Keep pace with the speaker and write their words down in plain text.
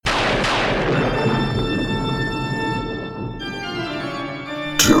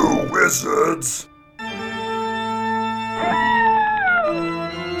wizards! Two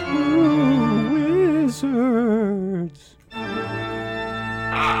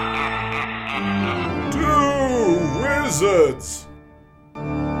wizards!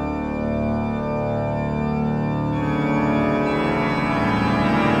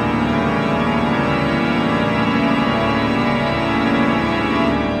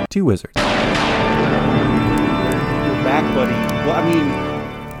 Two wizards. You're back, buddy. Well, I mean,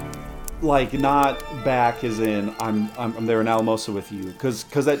 like, not back as in I'm there in Alamosa with you, because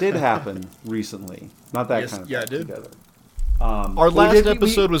that did happen recently. Not that kind of yeah, it did. together. Our last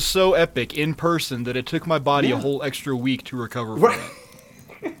episode was so epic in person that it took my body a whole extra week to recover from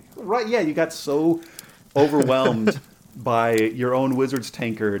it. Right, yeah, you got so overwhelmed by your own wizard's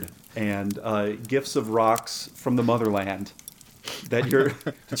tankard and gifts of rocks from the motherland that your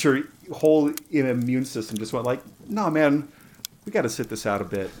whole immune system just went like, no, man, we got to sit this out a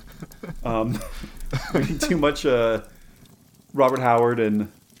bit. We need too much Robert Howard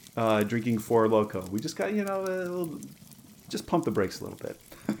and drinking Four Loko. We just got, just pump the brakes a little bit.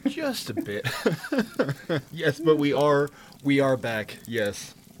 Just a bit. Yes, but we are back.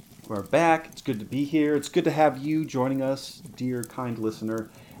 Yes. We're back. It's good to be here. It's good to have you joining us, dear kind listener.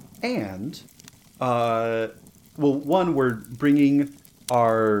 And, one, we're bringing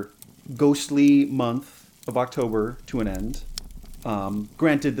our ghostly month of October to an end.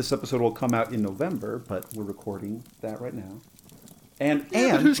 Granted, this episode will come out in November, but we're recording that right now. And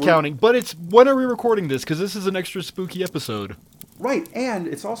who's counting? But it's when are we recording this? Because this is an extra spooky episode. Right, and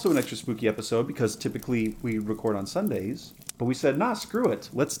it's also an extra spooky episode because typically we record on Sundays. But we said, nah, screw it.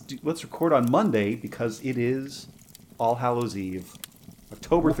 Let's record on Monday because it is All Hallows Eve,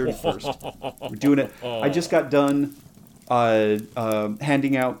 October 31st. We're doing it. I just got done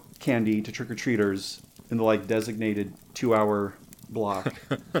handing out candy to trick-or-treaters in the designated 2-hour block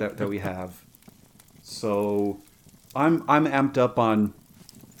that we have. So I'm amped up on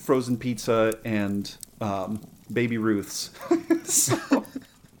frozen pizza and Baby Ruths.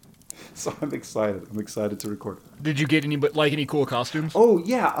 So I'm excited. I'm excited to record. Did you get any cool costumes? Oh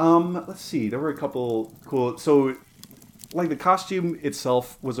yeah. Let's see. There were a couple cool. So, the costume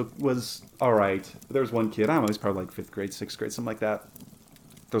itself was all right. There was one kid. I don't know. He's probably 5th grade, 6th grade, something like that.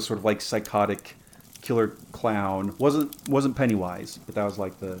 Those sort of psychotic killer clown. Wasn't Pennywise, but that was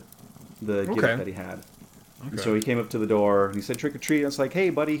the gift that he had. Okay. And so he came up to the door and he said, "Trick or treat." I was like, "Hey,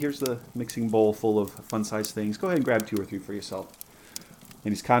 buddy, here's the mixing bowl full of fun-sized things. Go ahead and grab 2 or 3 for yourself."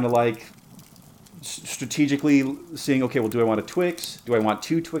 And he's kind of strategically seeing, okay, well, do I want a Twix? Do I want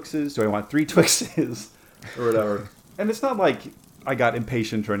 2 Twixes? Do I want 3 Twixes? Or whatever. And it's not like I got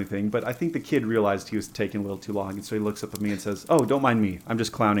impatient or anything, but I think the kid realized he was taking a little too long. And so he looks up at me and says, "Oh, don't mind me. I'm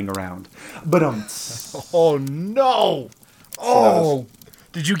just clowning around." But Oh, no. So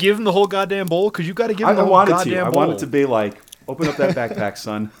did you give him the whole goddamn bowl? Because you got to give him the whole goddamn bowl. I wanted to be open up that backpack,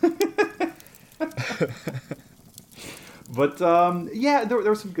 son. But, there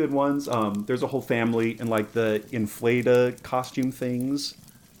were some good ones. There's a whole family in, the Inflata costume things.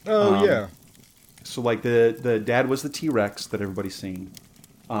 Oh, yeah. So, the dad was the T-Rex that everybody's seeing.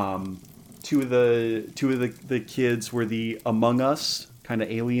 Two of the kids were the Among Us kind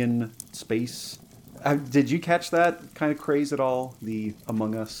of alien space. Did you catch that kind of craze at all? The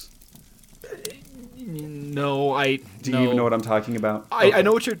Among Us? No, Do you even know what I'm talking about? I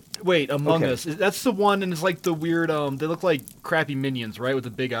know what you're... Wait, Among Us. That's the one, and it's the weird... they look like crappy minions, right? With the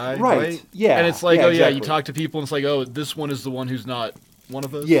big eye, right? Yeah. And it's exactly. You talk to people, and it's this one is the one who's not one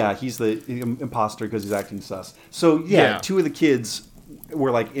of us? Yeah, he's the imposter because he's acting sus. So, 2 of the kids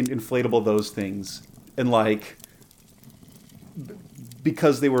were, inflatable those things. And,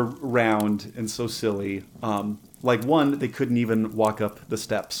 because they were round and so silly... one, they couldn't even walk up the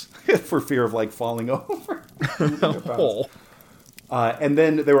steps for fear of falling over. And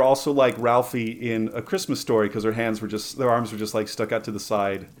then they were also like Ralphie in A Christmas Story because their arms were just stuck out to the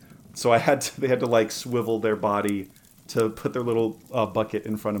side. So they had to swivel their body to put their little bucket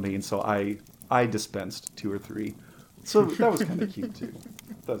in front of me, and so I dispensed 2 or 3. So that was kind of cute too.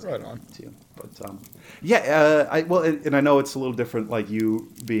 That's right on too. But I know it's a little different,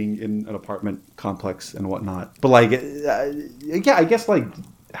 you being in an apartment complex and whatnot. But I guess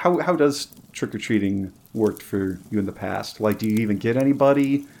how does trick or treating work for you in the past? Do you even get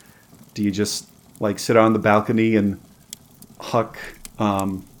anybody? Do you just sit on the balcony and huck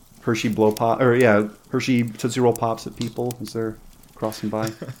Hershey blow pop Hershey Tootsie Roll pops at people as they're crossing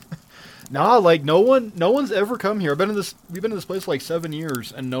by? Nah, no one's ever come here. We've been in this place for 7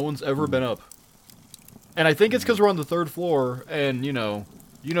 years, and no one's ever been up. And I think it's because we're on the 3rd floor, and you know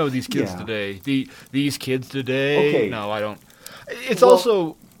these kids today. These kids today. Okay. No, I don't. It's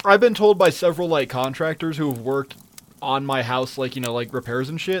also I've been told by several like contractors who have worked on my house, like, you know, like repairs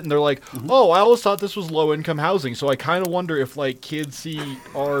and shit, and they're like, oh, I always thought this was low income housing, so I kind of wonder if like kids see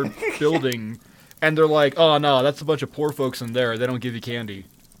our building and they're like, oh no, that's a bunch of poor folks in there, they don't give you candy.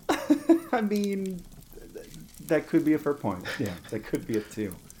 I mean, that could be a fair point. Yeah, that could be it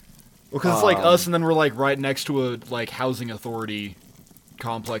too. Because it's like us, and then we're like right next to a like housing authority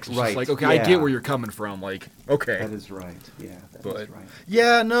complex. It's Right, just like, okay, yeah. I get where you're coming from. Like, okay. That is right. Yeah, that is right.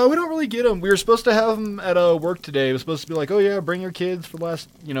 Yeah, no, we don't really get them. We were supposed to have them at work today. It was supposed to be like, oh yeah, bring your kids for last,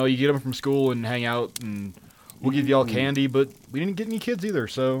 you know, you get them from school and hang out, and we'll give you all candy. But we didn't get any kids either,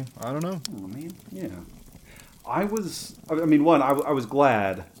 so I don't know. Oh man, yeah. I was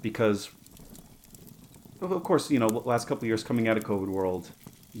glad because, of course, you know, last couple of years coming out of COVID world,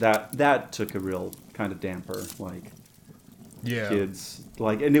 that took a real kind of damper, like. Yeah. Kids,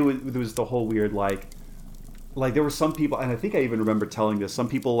 like, and there was the whole weird, like there were some people, and I think I even remember telling this, some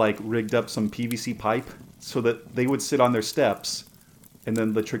people like rigged up some PVC pipe so that they would sit on their steps, and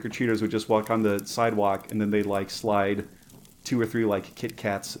then the trick-or-treaters would just walk on the sidewalk, and then they'd like slide 2 or 3 like Kit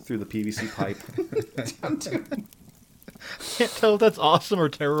Kats through the PVC pipe down to. Can't tell if that's awesome or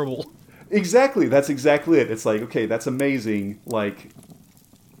terrible. Exactly, that's exactly it. It's like, okay, that's amazing, like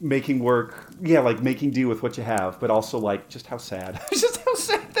making work, yeah, like making do with what you have, but also like just how sad, just how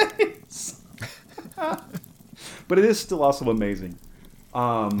sad that is. But it is still also amazing.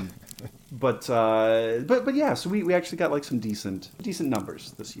 But yeah, so we actually got like some decent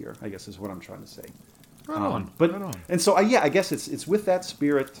numbers this year, I guess is what I'm trying to say. Right on. And so I guess it's with that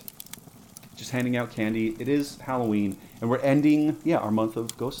spirit, just handing out candy. It is Halloween, and we're ending our month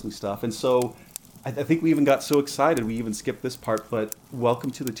of ghostly stuff, and so. I think we even got so excited we even skipped this part, but welcome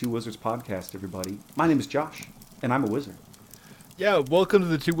to the Two Wizards podcast, everybody. My name is Josh, and I'm a wizard. Yeah, welcome to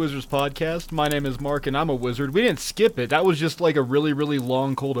the Two Wizards podcast. My name is Mark, and I'm a wizard. We didn't skip it. That was just like a really, really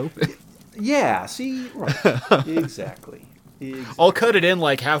long cold open. Yeah, see? Right. Exactly. I'll cut it in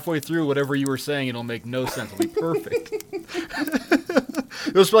like halfway through whatever you were saying. It'll make no sense. It'll be perfect.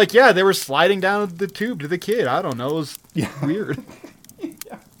 It was like, yeah, they were sliding down the tube to the kid. I don't know. It was weird.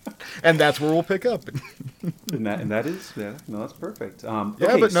 And that's where we'll pick up. and that is, that's perfect.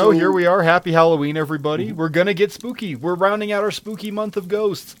 Here we are. Happy Halloween, everybody. Mm-hmm. We're going to get spooky. We're rounding out our spooky month of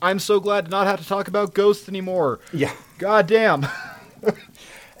ghosts. I'm so glad to not have to talk about ghosts anymore. Yeah. God damn.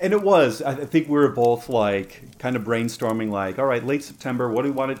 And it was. I think we were both like kind of brainstorming like, all right, late September, what do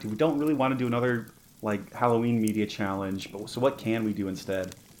we want to do? We don't really want to do another like Halloween media challenge, but so what can we do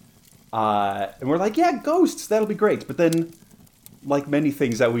instead? And we're like, yeah, ghosts, that'll be great. But then, like many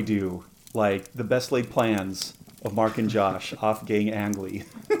things that we do, like the best laid plans of Mark and Josh off gang Angley.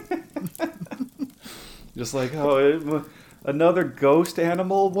 Just like, oh, another ghost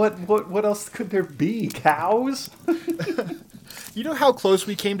animal? What else could there be? Cows? You know how close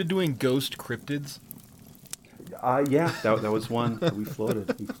we came to doing ghost cryptids? Yeah, that was one that we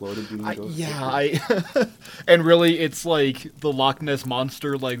floated. We floated doing ghost cryptids. And really, it's like the Loch Ness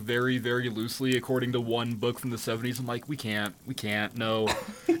Monster, like very, very loosely, according to one book from the 70s. I'm like, we can't, no.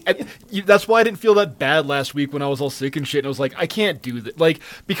 And that's why I didn't feel that bad last week when I was all sick and shit. And I was like, I can't do that. Like,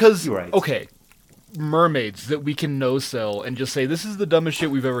 because, okay, mermaids that we can no-sell and just say, this is the dumbest shit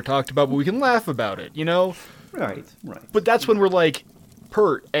we've ever talked about, but we can laugh about it, you know? Right. But that's when we're like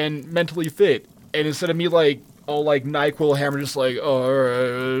pert and mentally fit. And instead of me like all like NyQuil hammer, just like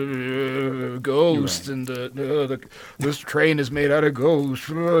ghosts and this train is made out of ghosts.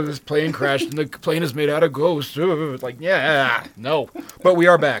 This plane crashed and the plane is made out of ghosts. Like no, but we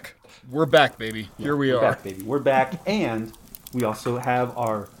are back. We're back, baby. Here we are. Back, baby. We're back, and we also have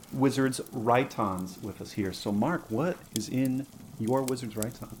our Wizards Rhytons with us here. So, Mark, what is in your Wizards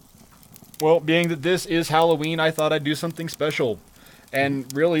Rhyton? Well, being that this is Halloween, I thought I'd do something special. And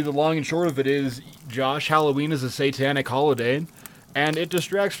really, the long and short of it is, Josh, Halloween is a satanic holiday, and it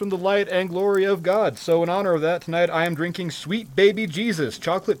distracts from the light and glory of God. So in honor of that, tonight I am drinking Sweet Baby Jesus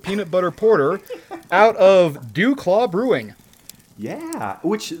Chocolate Peanut Butter Porter out of Dew Claw Brewing. Yeah,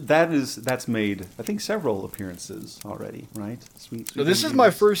 which that's made, I think, several appearances already, right? Sweet so this is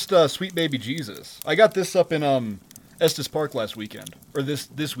my first Sweet Baby Jesus. I got this up in Estes Park last weekend, or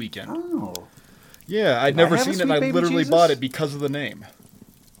this weekend. Oh. Yeah, I'd never seen it, and I literally bought it because of the name.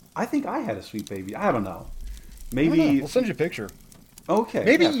 I think I had a Sweet Baby. I don't know. Maybe... I'll send you a picture. Okay.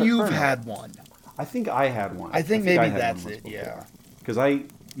 Maybe you've had one. I think I had one. I think maybe that's it, yeah. Because I'm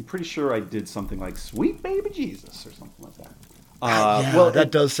pretty sure I did something like Sweet Baby Jesus or something like that.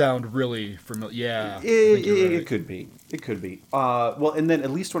 That does sound really familiar. Yeah. It could be. It could be. Well, and then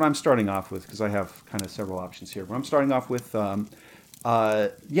at least what I'm starting off with, because I have kind of several options here. What I'm starting off with, the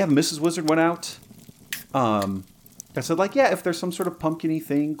Mrs. Wizard went out. I said, like, yeah, if there's some sort of pumpkin-y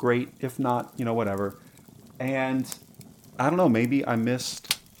thing, great. If not, whatever. And I don't know, maybe I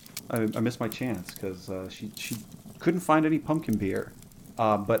missed my chance because she couldn't find any pumpkin beer.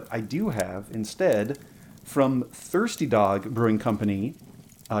 But I do have, instead, from Thirsty Dog Brewing Company.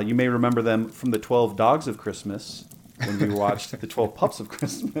 You may remember them from the 12 Dogs of Christmas when we watched the 12 Pups of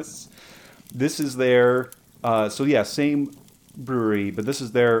Christmas. This is their, same brewery, but this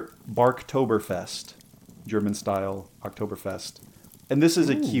is their Barktoberfest, German-style Oktoberfest. And this is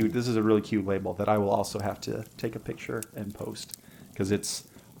a really cute label that I will also have to take a picture and post because it's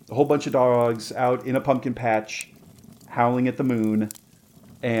a whole bunch of dogs out in a pumpkin patch howling at the moon.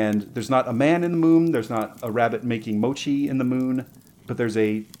 And there's not a man in the moon. There's not a rabbit making mochi in the moon. But there's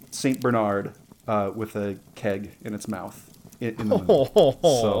a Saint Bernard with a keg in its mouth in the moon.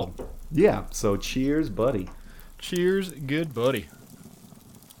 So, yeah. So cheers, buddy. Cheers, good buddy.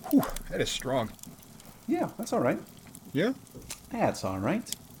 Whew, that is strong. Yeah, that's all right. Yeah? That's all right.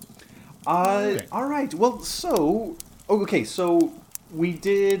 Okay. All right. Well, so we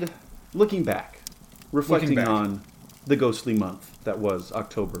did, looking back, reflecting on the ghostly month that was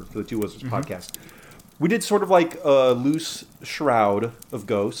October for the Two Wizards podcast. We did sort of like a loose shroud of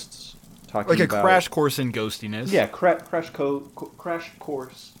ghosts. Talking like a crash course in ghostiness. Yeah, crash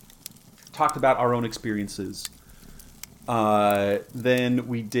course. Talked about our own experiences. Then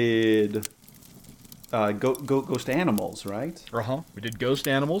we did ghost animals, right? We did ghost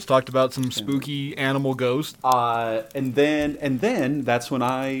animals. Talked about some spooky animal ghosts. And then that's when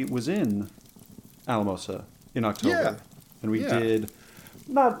I was in Alamosa in October. Yeah. And we did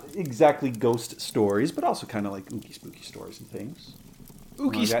not exactly ghost stories, but also kind of like ooky spooky stories and things.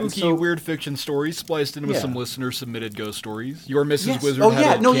 Ooky spooky weird fiction stories spliced in with some listener submitted ghost stories. Your Mrs. Wizard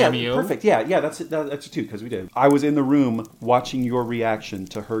had a cameo. Yeah, perfect. Yeah, that's it too, because we did. I was in the room watching your reaction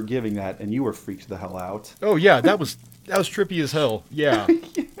to her giving that, and you were freaked the hell out. Oh yeah, that was trippy as hell. Yeah.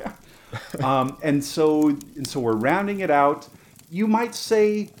 Yeah. And so we're rounding it out. You might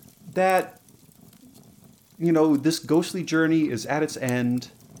say that this ghostly journey is at its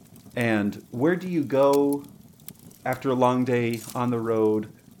end, and where do you go after a long day on the road?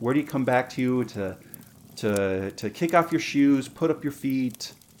 Where do you come back to kick off your shoes, put up your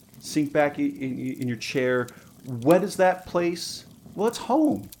feet, sink back in your chair? What is that place? Well, it's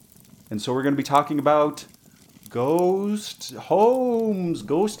home. And so we're going to be talking about ghost homes,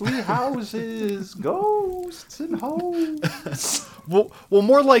 ghostly houses, ghosts and homes. Well,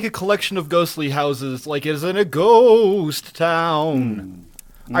 more like a collection of ghostly houses, like as in a ghost town.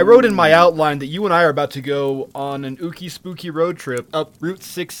 I wrote in my outline that you and I are about to go on an ooky spooky road trip up Route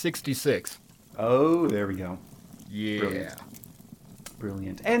 666. Oh, there we go. Yeah.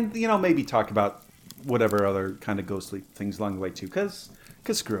 Brilliant. And, maybe talk about whatever other kind of ghostly things along the way, too, because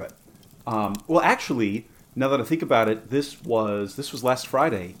screw it. Well, actually, now that I think about it, this was last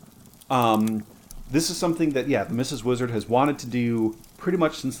Friday. This is something that, the Mrs. Wizard has wanted to do pretty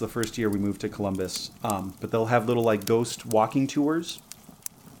much since the first year we moved to Columbus. But they'll have little, like, ghost walking tours.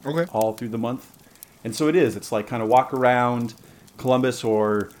 Okay. All through the month. And so it's like kind of walk around Columbus,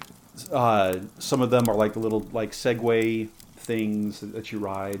 or some of them are like the little like Segway things that you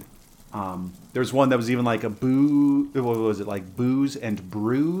ride. There's one that was even like what was it, like Booze and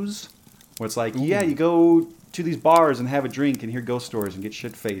Brews, where it's like, you go to these bars and have a drink and hear ghost stories and get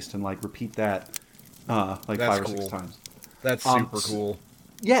shit faced and like repeat that like That's 5 or cool. 6 times. That's super cool.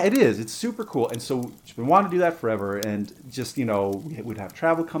 Yeah, it is. It's super cool. And so we wanted to do that forever, and just, we'd have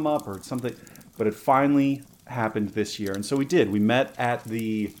travel come up or something, but it finally happened this year. And so we did. We met at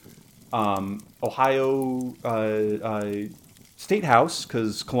the Ohio State House,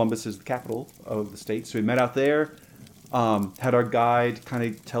 because Columbus is the capital of the state. So we met out there, had our guide kind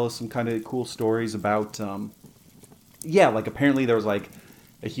of tell us some kind of cool stories about, like apparently there was like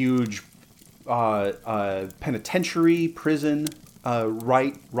a huge penitentiary prison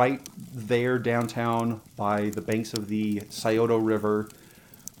right there downtown by the banks of the Scioto River.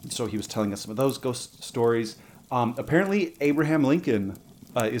 And so he was telling us some of those ghost stories. Apparently, Abraham Lincoln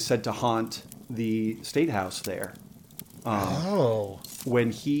is said to haunt the State House there.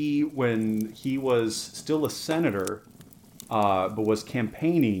 When he was still a senator, but was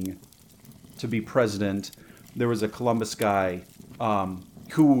campaigning to be president, there was a Columbus guy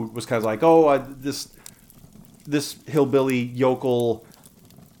who was kind of like, this hillbilly yokel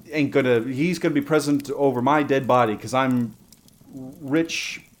he's gonna be president over my dead body because I'm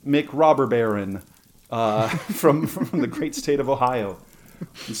rich Mick Robber Baron from the great state of Ohio.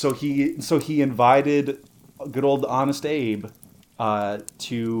 And so he invited good old Honest Abe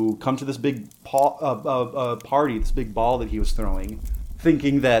to come to this big party, this big ball that he was throwing,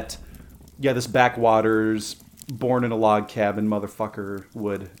 thinking that this backwaters born in a log cabin motherfucker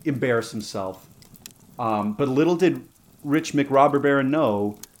would embarrass himself. But little did Rich McRobber Baron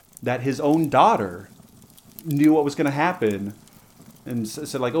know that his own daughter knew what was going to happen and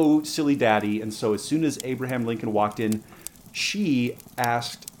said like, "Oh, silly daddy." And so as soon as Abraham Lincoln walked in, she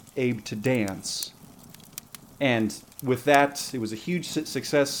asked Abe to dance. And with that, it was a huge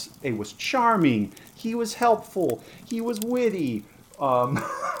success. Abe was charming. He was helpful. He was witty.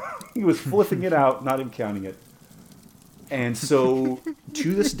 He was flipping it out, not even counting it. And so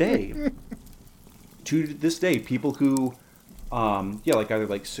to this day, people who, like either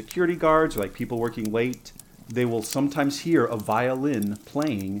like security guards or like people working late, they will sometimes hear a violin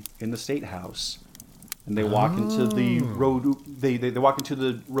playing in the State House, and they walk into the road. They walk into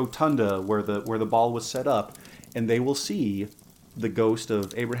the rotunda where the ball was set up, and they will see the ghost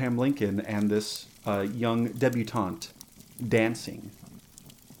of Abraham Lincoln and this young debutante dancing.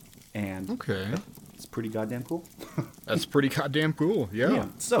 And it's pretty goddamn cool. That's pretty goddamn cool. Yeah.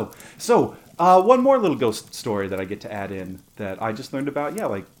 So one more little ghost story that I get to add in that I just learned about. Yeah,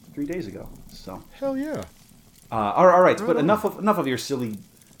 like 3 days ago. So hell yeah. All right, but enough of your silly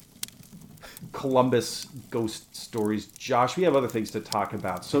Columbus ghost stories, Josh. We have other things to talk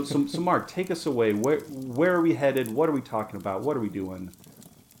about. So Mark, take us away. Where are we headed? What are we talking about? What are we doing?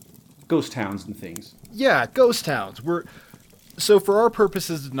 Ghost towns and things. Yeah, ghost towns. So for our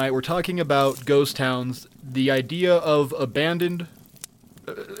purposes tonight, we're talking about ghost towns, the idea of abandoned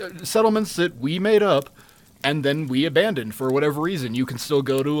settlements that we made up and then we abandoned for whatever reason. You can still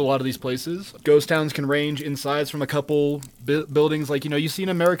go to a lot of these places. Ghost towns can range in size from a couple buildings, like, you see in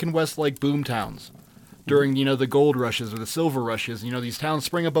American West, like boom towns during, the gold rushes or the silver rushes. These towns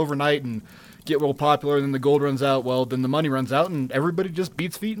spring up overnight and get real popular, and then the gold runs out. Well, then the money runs out and everybody just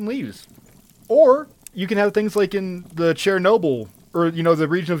beats feet and leaves. Or you can have things like in the Chernobyl, or, the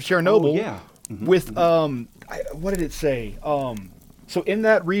region of Chernobyl. Oh, yeah. Mm-hmm. With, what did it say? So in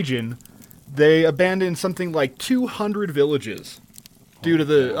that region, they abandoned something like 200 villages due to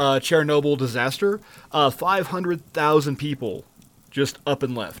the Chernobyl disaster. 500,000 people just up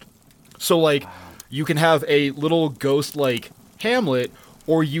and left. So, like, you can have a little ghost like Hamlet,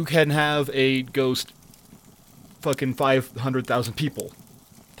 or you can have a ghost fucking 500,000 people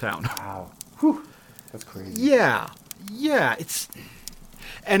town. Wow. Whew. That's crazy. Yeah, it's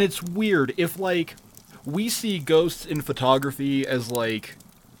weird if, like, we see ghosts in photography as, like,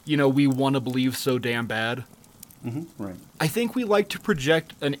 we want to believe so damn bad. Mm-hmm. Right. I think we like to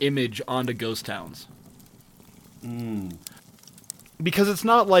project an image onto ghost towns. Because it's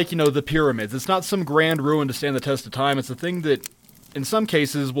not like, the pyramids. It's not some grand ruin to stand the test of time. It's a thing that, in some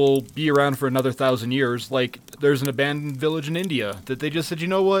cases, will be around for another 1,000 years. Like, there's an abandoned village in India that they just said, you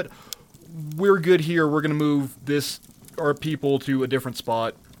know what? We're good here. We're going to move our people to a different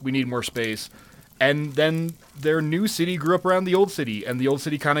spot. We need more space. And then their new city grew up around the old city, and the old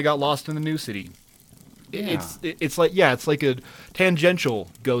city kind of got lost in the new city. Yeah. It's like a tangential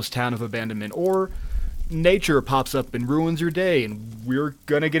ghost town of abandonment. Or nature pops up and ruins your day, and we're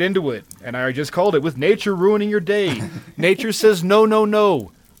going to get into it. And I just called it with nature ruining your day. Nature says, no,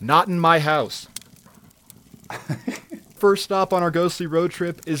 not in my house. First stop on our ghostly road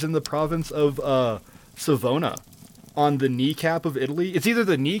trip is in the province of Savona, on the kneecap of Italy. It's either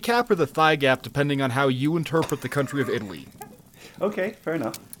the kneecap or the thigh gap, depending on how you interpret the country of Italy. Okay, fair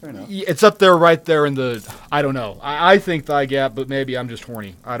enough. It's up there, right there in the, I don't know. I think thigh gap, but maybe I'm just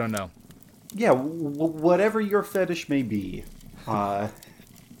horny. I don't know. Yeah, whatever your fetish may be,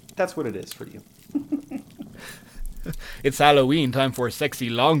 that's what it is for you. It's Halloween, time for sexy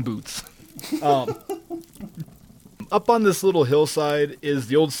long boots. Up on this little hillside is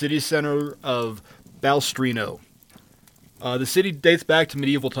the old city center of Balstrino. The city dates back to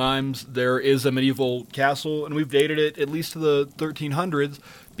medieval times. There is a medieval castle, and we've dated it at least to the 1300s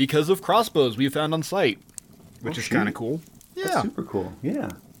because of crossbows we found on site, which is kind of cool. Yeah. That's super cool. Yeah.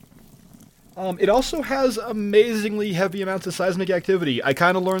 It also has amazingly heavy amounts of seismic activity. I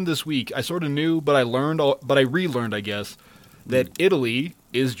kind of learned this week. I sort of knew, but I relearned, I guess, that Italy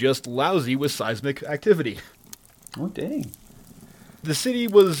is just lousy with seismic activity. Oh, dang. The city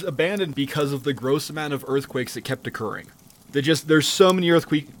was abandoned because of the gross amount of earthquakes that kept occurring. There's so many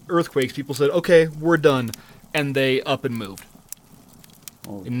earthquakes, people said, okay, we're done, and they up and moved.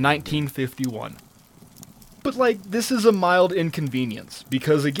 In 1951. But, like, this is a mild inconvenience,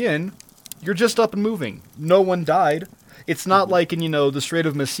 because, again, you're just up and moving. No one died. It's not like in, the Strait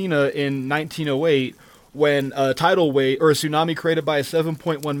of Messina in 1908, when a tidal wave, or a tsunami created by a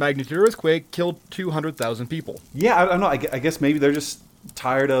 7.1 magnitude earthquake killed 200,000 people. Yeah, I don't know. I guess maybe they're just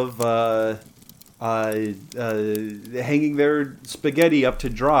tired of hanging their spaghetti up to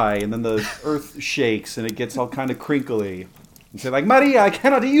dry, and then the earth shakes and it gets all kind of crinkly. And say like, Maria, I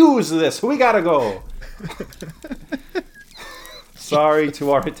cannot use this. We gotta go. Sorry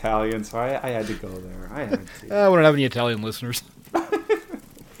to our Italians. I had to go there. I had to. We don't have any Italian listeners.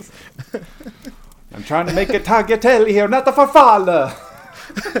 I'm trying to make a tagliatelle here, not the farfalla.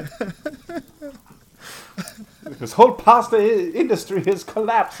 This whole pasta industry is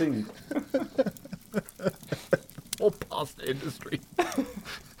collapsing. Whole pasta industry.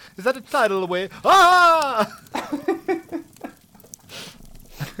 Is that a tidal away? Ah!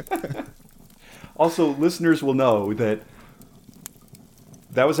 Also, listeners will know that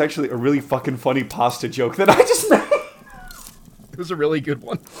was actually a really fucking funny pasta joke that I just made. It was a really good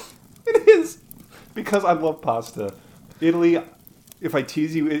one. It is. Because I love pasta. Italy, if I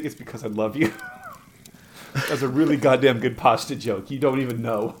tease you, it's because I love you. That's a really goddamn good pasta joke. You don't even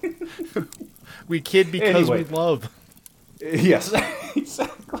know. We kid because we love. Yes,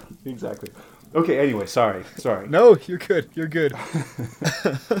 exactly. Okay, anyway, sorry. No, you're good. You're good.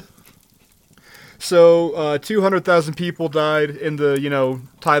 So, 200,000 people died in the,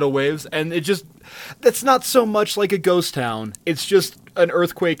 tidal waves, and that's not so much like a ghost town. It's just an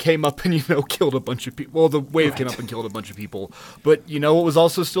earthquake came up and, killed a bunch of people. Well, the wave came up and killed a bunch of people. But you know what was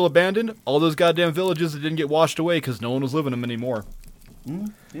also still abandoned? All those goddamn villages that didn't get washed away because no one was living in them anymore.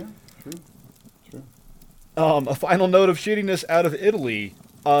 Yeah, true. A final note of shittiness out of Italy.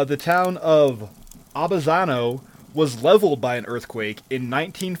 The town of Abazzano was leveled by an earthquake in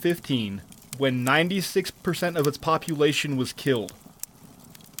 1915 when 96% of its population was killed.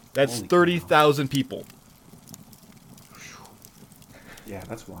 That's 30,000 people. Yeah,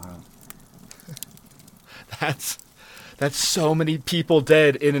 that's wild. That's so many people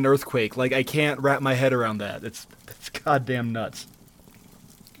dead in an earthquake. Like, I can't wrap my head around that. That's goddamn nuts.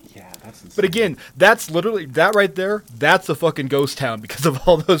 Yeah, that's insane. But again, that's literally, that right there, that's a fucking ghost town because of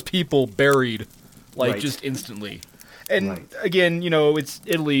all those people buried, just instantly. And again, it's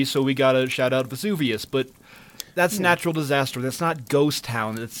Italy, so we gotta shout out Vesuvius, but that's natural disaster. That's not ghost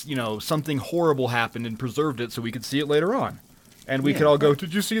town. It's, something horrible happened and preserved it so we could see it later on. And we could all go,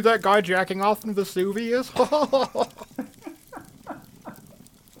 did you see that guy jacking off in Vesuvius?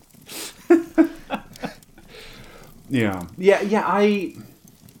 Yeah.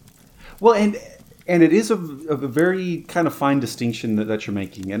 Well, and it is a very kind of fine distinction that you're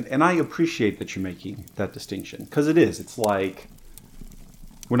making, and I appreciate that you're making that distinction, because it is. It's like,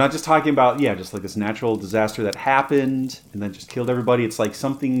 we're not just talking about, just like this natural disaster that happened and then just killed everybody. It's like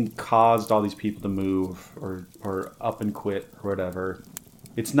something caused all these people to move or up and quit or whatever.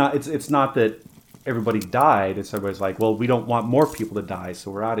 It's not that everybody died. It's everybody's like, well, we don't want more people to die,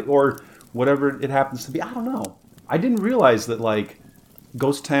 so we're out of, or whatever it happens to be. I don't know. I didn't realize that, like,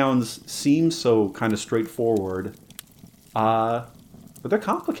 ghost towns seem so kind of straightforward, but they're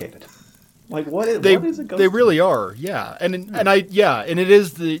complicated. Like, what is a ghost town? They really are, yeah. And it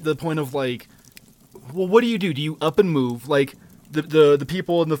is the point of, like, well, what do? Do you up and move? Like, the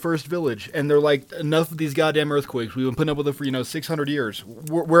people in the first village, and they're like, enough of these goddamn earthquakes. We've been putting up with it for, 600 years.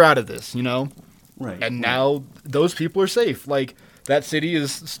 We're out of this, Right. And now those people are safe. Like, that city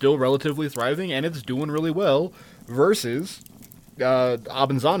is still relatively thriving, and it's doing really well, versus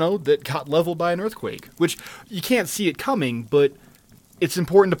Abazzano that got leveled by an earthquake, which you can't see it coming, but it's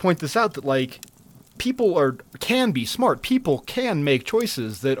important to point this out that, like, people can be smart. People can make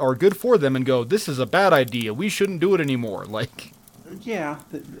choices that are good for them and go, this is a bad idea. We shouldn't do it anymore. Like, yeah,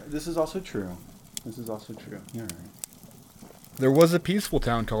 this is also true. You're right. There was a peaceful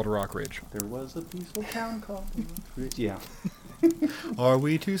town called Rock Ridge. Yeah. Are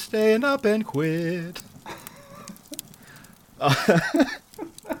we to stand up and quit?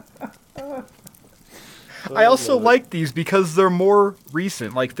 I also like these because they're more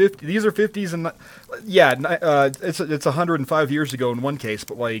recent. Like, these are 50s and it's 105 years ago in one case,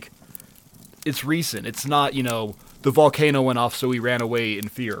 but, like, it's recent. It's not, the volcano went off so we ran away in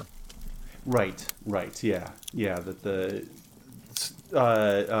fear. Right. Yeah. That the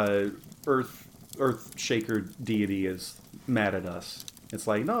Earth Shaker deity is mad at us. It's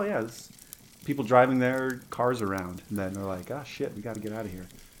like, no, it's people driving their cars around, and then they're like, oh shit, we got to get out of here.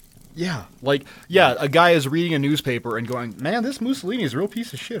 Yeah, like, a guy is reading a newspaper and going, man, this Mussolini is a real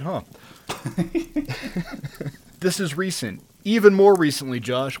piece of shit, huh? This is recent. Even more recently,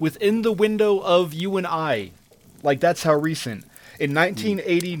 Josh, within the window of you and I. Like, that's how recent. In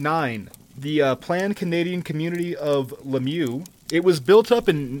 1989, the planned Canadian community of Lemieux, it was built up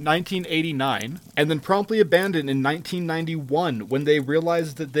in 1989 and then promptly abandoned in 1991 when they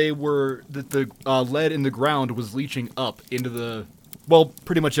realized that the lead in the ground was leaching up into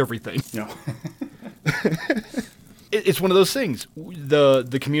pretty much everything. No. It's one of those things.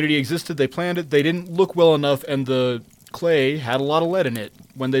 The community existed, they planned it, they didn't look well enough, and the clay had a lot of lead in it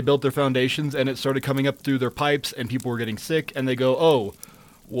when they built their foundations, and it started coming up through their pipes, and people were getting sick, and they go, oh,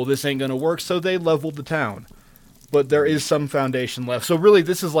 well, this ain't gonna work, so they leveled the town. But there is some foundation left. So really,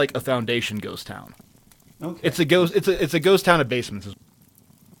 this is like a foundation ghost town. Okay. It's a ghost town of basements.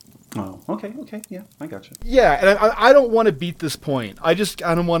 Oh, okay, yeah, I gotcha. Yeah, and I don't want to beat this point. I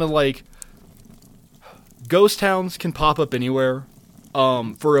don't want to, like... Ghost towns can pop up anywhere,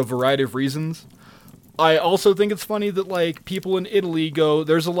 for a variety of reasons. I also think it's funny that, like, people in Italy go,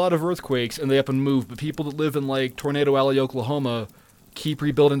 there's a lot of earthquakes, and they up and move, but people that live in, like, Tornado Alley, Oklahoma, keep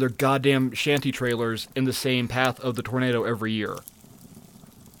rebuilding their goddamn shanty trailers in the same path of the tornado every year.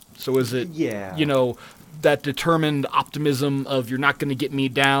 So is it, you know, that determined optimism of you're not going to get me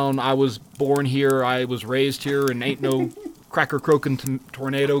down, I was born here, I was raised here, and ain't no cracker croaking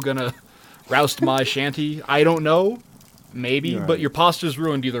tornado gonna roust my shanty? I don't know. Maybe, right. but your pasta's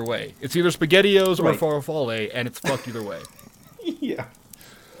ruined either way. It's either SpaghettiOs or Right. farfalle, and it's fucked either way. Yeah.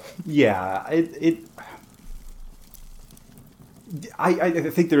 I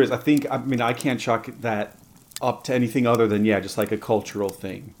think there is. I mean, I can't chalk that up to anything other than, just like a cultural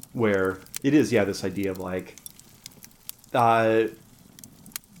thing where it is, this idea of like,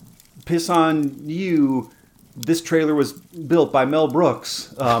 piss on you, this trailer was built by Mel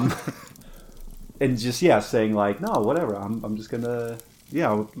Brooks. And just, saying like, no, whatever, I'm just gonna,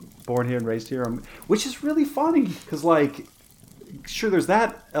 I was born here and raised here. Which is really funny because, like, sure, there's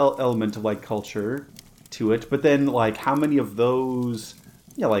that element of like culture to it, but then like how many of those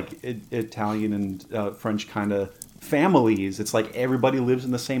like Italian and French kind of families, it's like everybody lives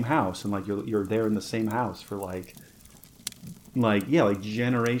in the same house and like you're there in the same house for like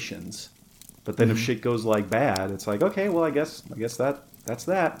generations. But then if shit goes like bad, it's like, okay, well, I guess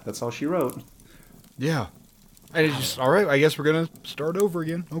that's all she wrote. Yeah. And it's just, all right, I guess we're going to start over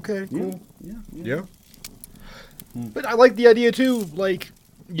again. Okay, cool. Yeah. But I like the idea, too. Like,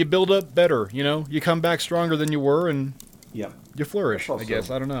 you build up better, you know? You come back stronger than you were, and you flourish, Also, I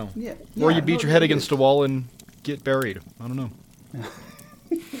guess. I don't know. Yeah. Or you beat your head against a wall and get buried. I don't know.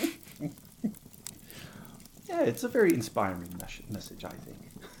 Yeah, it's a very inspiring message, I think.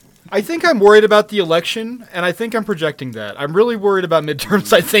 I think I'm worried about the election, and I think I'm projecting that. I'm really worried about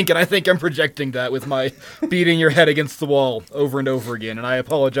midterms, and I think I'm projecting that with my beating your head against the wall over and over again, and I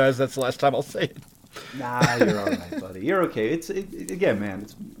apologize, that's the last time I'll say it. Nah, you're all right, buddy. You're okay. Again, man,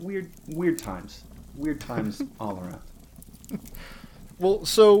 it's weird times. Weird times all around. Well,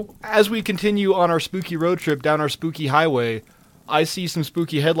 so, as we continue on our spooky road trip down our spooky highway, I see some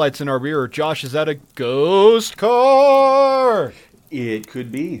spooky headlights in our rear. Josh, is that a ghost car? It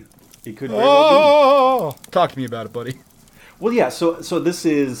could be. It could very well be. Talk to me about it, buddy. Well, yeah, so this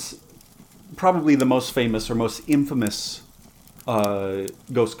is probably the most famous or most infamous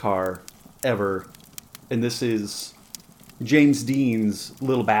ghost car ever. And this is James Dean's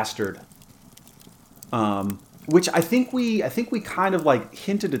Little Bastard. Which I think we kind of like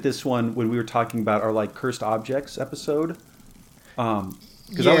hinted at this one when we were talking about our like cursed objects episode.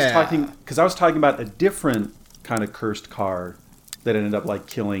 Because I was talking about a different kind of cursed car that ended up like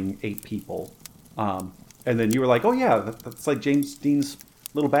killing 8 people. And then you were like, oh yeah, that's like James Dean's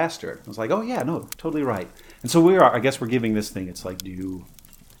Little Bastard. I was like, oh yeah, no, totally right. And so I guess we're giving this thing, it's like,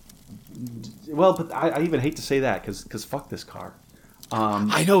 well, but I even hate to say that because fuck this car.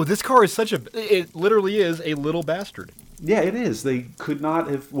 I know, this car is it literally is a little bastard. Yeah, it is. They could not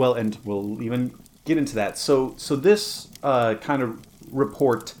have, well, and we'll even get into that. So this kind of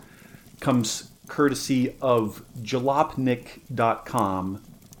report comes courtesy of jalopnik.com.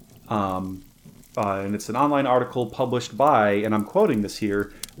 And it's an online article published by, and I'm quoting this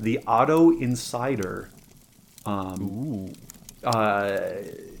here, the Auto Insider.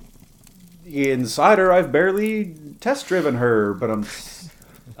 Insider, I've barely test driven her, but I'm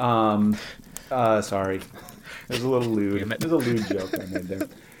sorry. There's a little lewd. There's a lewd joke I made there.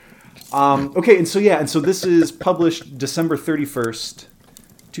 Okay, and so this is published December 31st,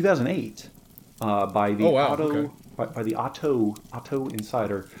 2008, by the by the Auto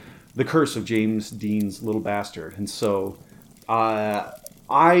Insider, The Curse of James Dean's Little Bastard. And so I'll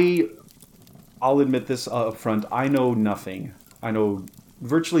admit this up front, I know nothing. I know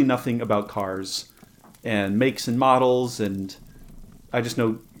virtually nothing about cars and makes and models, and I just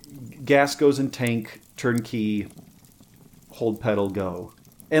know gas goes in tank, turn key, hold pedal, go.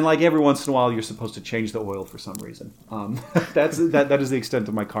 And like every once in a while, you're supposed to change the oil for some reason. That is the extent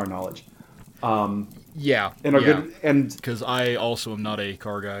of my car knowledge. Yeah, good, and because I also am not a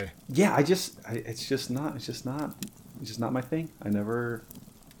car guy. Yeah, it's just not my thing. I never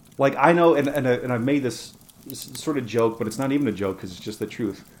Like, I know, and I made this sort of joke, but it's not even a joke because it's just the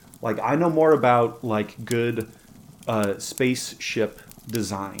truth. Like, I know more about, like, good spaceship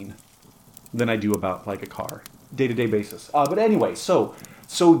design than I do about, like, a car. Day-to-day basis. But anyway, so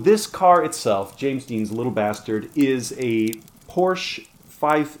this car itself, James Dean's Little Bastard, is a Porsche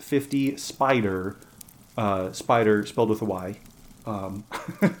 550 Spider. Spider spelled with a Y.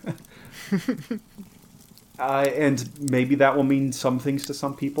 And maybe that will mean some things to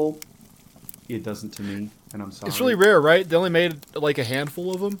some people. It doesn't to me, and I'm sorry. It's really rare, right? They only made like a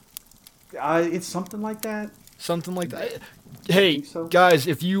handful of them. It's something like that. Something like that. Hey, so. guys,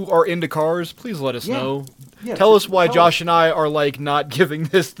 if you are into cars, please let us know. Yeah, tell us why tell Josh us. and I are like not giving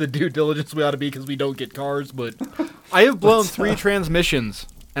this the due diligence we ought to be because we don't get cars. But I have blown 3 transmissions,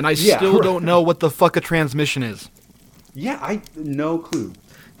 and I still right. don't know what the fuck a transmission is. Yeah, no clue.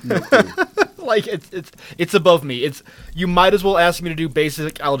 No clue. Like it's above me. You might as well ask me to do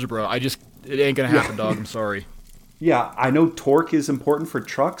basic algebra. It ain't gonna happen, dog. I'm sorry. Yeah, I know torque is important for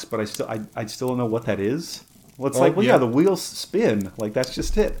trucks, but I still don't know what that is. Well, it's like, yeah, the wheels spin. Like, that's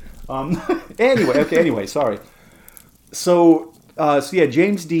just it. Anyway, sorry. So yeah,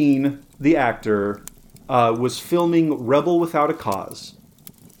 James Dean, the actor, was filming Rebel Without a Cause.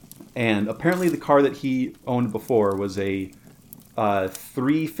 And apparently the car that he owned before was a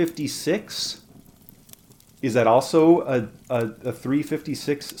 356. Is that also a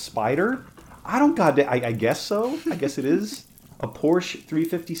 356 Spider? I guess so. I guess it is. A Porsche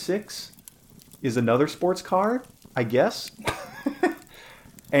 356 is another sports car, I guess.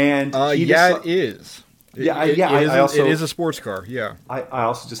 And it is. It is a sports car. Yeah, I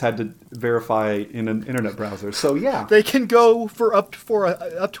also just had to verify in an internet browser. So yeah, they can go for up to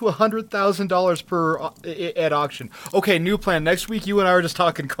 $100,000 per at auction. Okay, new plan. Next week, you and I are just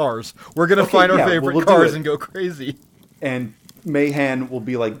talking cars. We're gonna find our favorite we'll cars and go crazy. And Mayhan will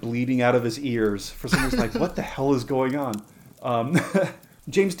be like bleeding out of his ears for some reason. Like, what the hell is going on?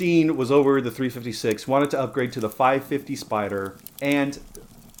 James Dean was over the 356, wanted to upgrade to the 550 Spider, and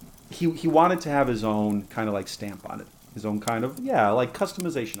he wanted to have his own kind of like stamp on it, his own kind of like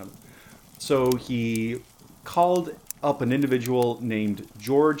customization of it. So he called up an individual named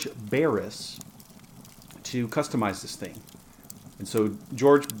George Barris to customize this thing. And so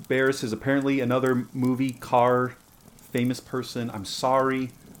George Barris is apparently another movie car famous person. I'm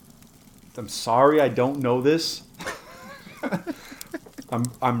sorry I don't know this.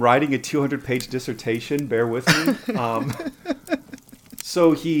 I'm writing a 200-page dissertation. Bear with me.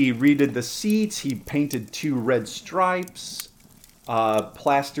 So he redid the seats. He painted 2 red stripes.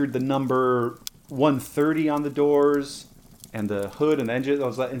 Plastered the number 130 on the doors and the hood and the engine.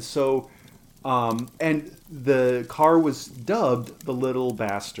 And so, and the car was dubbed the Little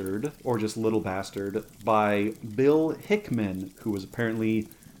Bastard, or just Little Bastard, by Bill Hickman, who was apparently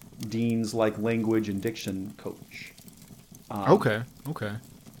Dean's like language and diction coach. Okay.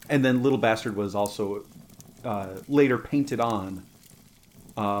 And then Little Bastard was also later painted on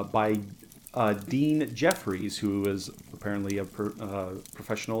by Dean Jeffries, who was apparently a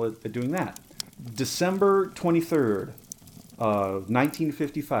professional at doing that. December 23rd,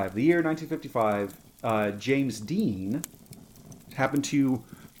 1955, the year 1955, James Dean happened to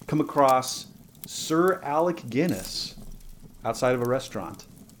come across Sir Alec Guinness outside of a restaurant.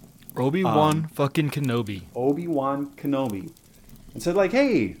 Obi-Wan fucking Kenobi. Obi-Wan Kenobi. And said, like,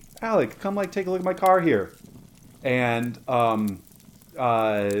 hey, Alec, come, like, take a look at my car here. And upon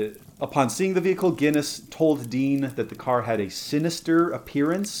seeing the vehicle, Guinness told Dean that the car had a sinister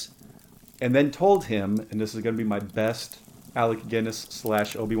appearance, and then told him, and this is going to be my best Alec Guinness /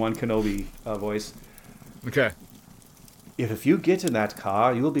 Obi-Wan Kenobi voice. Okay. If you get in that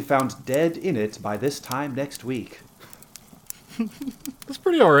car, you will be found dead in it by this time next week. That's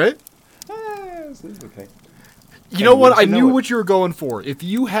pretty alright. It's okay. You know what? I knew what you were going for. If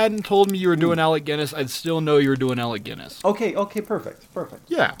you hadn't told me you were doing Alec Guinness, I'd still know you were doing Alec Guinness. Okay, perfect.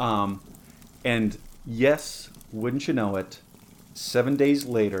 Yeah. And yes, wouldn't you know it, 7 days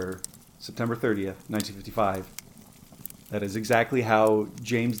later, September 30th, 1955, that is exactly how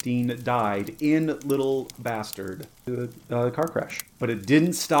James Dean died in Little Bastard, the car crash. But it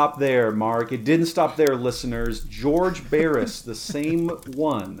didn't stop there, Mark. It didn't stop there, listeners. George Barris, the same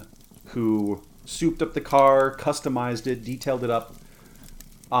one who souped up the car, customized it, detailed it up,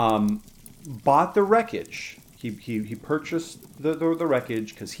 bought the wreckage. He purchased the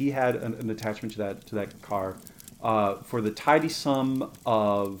wreckage because he had an attachment to that car for the tidy sum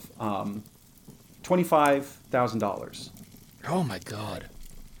of $25,000. Oh my god!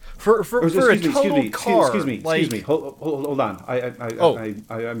 For a total car. Excuse me. Hold on. I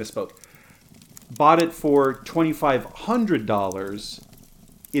misspoke. Bought it for $2,500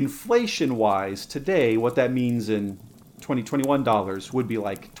 inflation-wise, today, what that means in 2021 dollars would be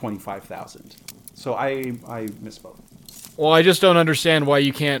like 25,000. So I misspoke. Well, I just don't understand why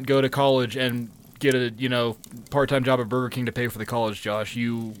you can't go to college and get a part-time job at Burger King to pay for the college, Josh.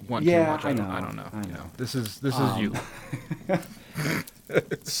 You want too much. I don't know. I know. This is you.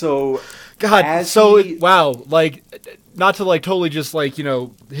 So God. Wow. Like, not to like totally just like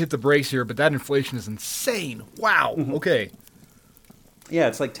hit the brakes here, but that inflation is insane. Wow. Mm-hmm. Okay. Yeah,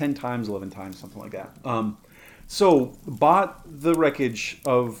 it's like 10 times, 11 times, something like that. So bought the wreckage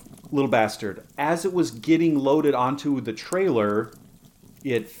of Little Bastard. As it was getting loaded onto the trailer,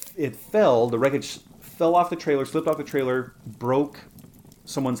 it fell. The wreckage fell off the trailer, slipped off the trailer, broke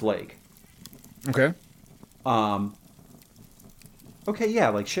someone's leg. Okay. Okay, yeah,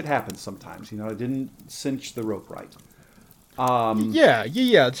 like shit happens sometimes. I didn't cinch the rope right. Yeah.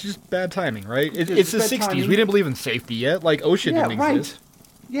 It's just bad timing, right? It's the bad 60s. timing. We didn't believe in safety yet. Like, OSHA Yeah, didn't right. exist.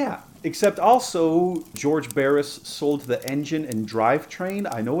 Yeah, except also George Barris sold the engine and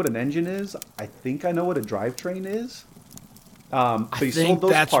drivetrain. I know what an engine is. I think I know what a drivetrain is. But I he think sold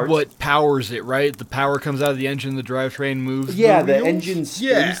those that's parts. what powers it, right? The power comes out of the engine, the drivetrain moves. Yeah, the the wheels? engine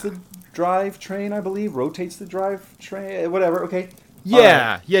spins the drivetrain, I believe, rotates the drivetrain, whatever. Okay.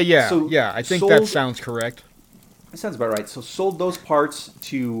 Yeah. So I think sold- that sounds correct. That sounds about right. So sold those parts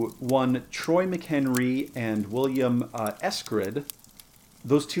to one Troy McHenry and William Eskrid.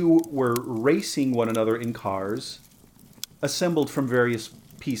 Those two were racing one another in cars, assembled from various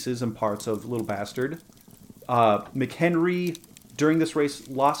pieces and parts of Little Bastard. McHenry, during this race,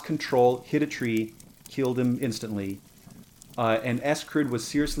 lost control, hit a tree, killed him instantly. And Eskrid was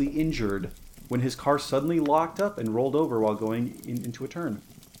seriously injured when his car suddenly locked up and rolled over while going into a turn.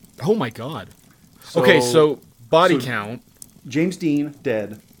 Oh my God. Okay, so body so- count. James Dean,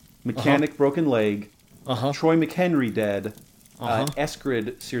 dead. Mechanic, broken leg. Uh-huh. Troy McHenry, dead. Uh-huh.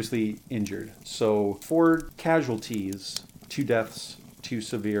 Eskrid, seriously injured. So 4 casualties, 2 deaths, 2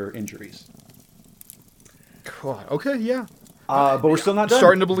 severe injuries. God. Okay, yeah. But we're still not done.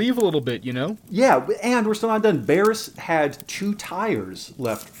 Starting to believe a little bit, Yeah, and we're still not done. Barris had 2 tires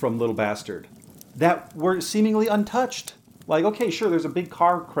left from Little Bastard that were seemingly untouched. Like, okay, sure, there's a big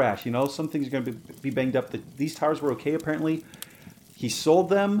car crash, some things are going to be banged up. These tires were okay, apparently. He sold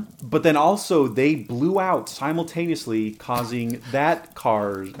them, but then also they blew out simultaneously, causing that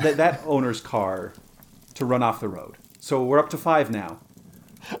owner's car to run off the road. So we're up to 5 now.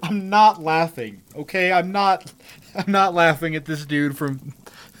 I'm not laughing, okay? I'm not laughing at this dude from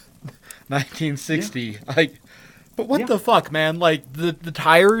 1960. Yeah. But what Yeah. the fuck, man? Like, the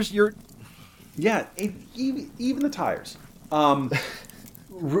tires, Yeah, even the tires.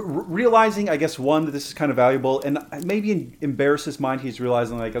 Realizing, I guess, one, that this is kind of valuable, and maybe in Barris's mind, he's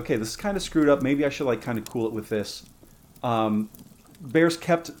realizing, like, okay, this is kind of screwed up. Maybe I should, like, kind of cool it with this. Barris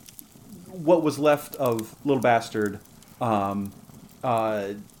kept what was left of Little Bastard.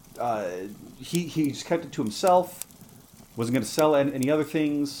 He just kept it to himself. Wasn't going to sell any other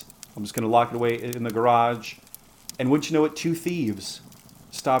things. I'm just going to lock it away in the garage. And wouldn't you know it, 2 thieves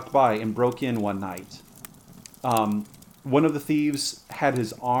stopped by and broke in one night. One of the thieves had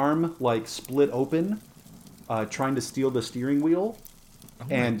his arm like split open, trying to steal the steering wheel,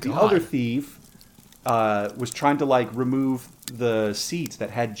 and the other thief was trying to like remove the seat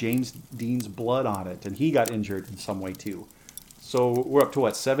that had James Dean's blood on it, and he got injured in some way too. So we're up to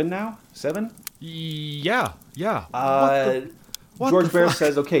what, 7 now? 7? Yeah. George Barris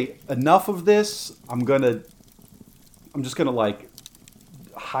says, "Okay, enough of this. I'm just gonna like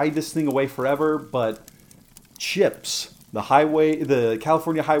hide this thing away forever." But CHIPS, the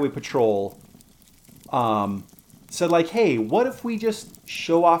California Highway Patrol, said like, "Hey, what if we just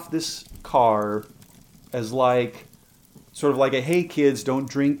show off this car as like, sort of like a hey kids, don't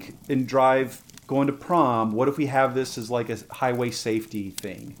drink and drive going to prom. What if we have this as like a highway safety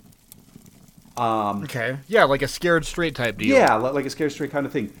thing?" Okay. Yeah, like a scared straight type deal. Yeah, like a scared straight kind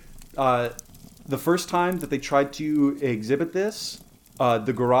of thing. The first time that they tried to exhibit this,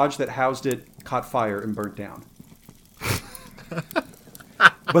 the garage that housed it caught fire and burnt down.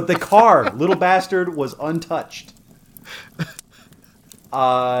 But the car, Little Bastard, was untouched.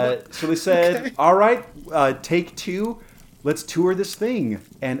 So they said, okay. All right, take 2. Let's tour this thing.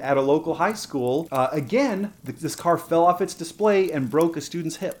 And at a local high school, again, this car fell off its display and broke a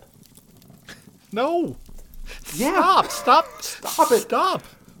student's hip. No. Yeah. Stop it. Stop.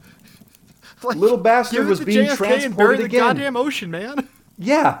 Like, Little Bastard was being transported again. The goddamn ocean, man.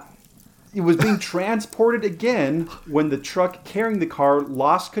 Yeah. It was being transported again when the truck carrying the car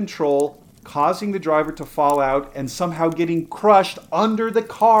lost control, causing the driver to fall out and somehow getting crushed under the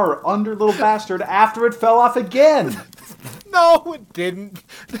car, under Little Bastard, after it fell off again. No, it didn't.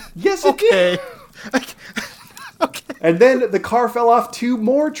 Yes, it did. Okay. And then the car fell off 2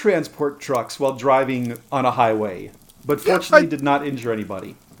 more transport trucks while driving on a highway, but fortunately did not injure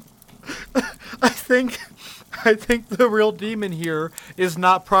anybody. I think the real demon here is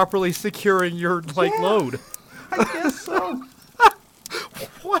not properly securing your load. I guess so.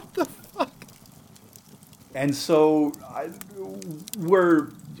 What the fuck? And so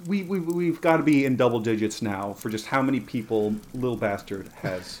we've got to be in double digits now for just how many people Lil Bastard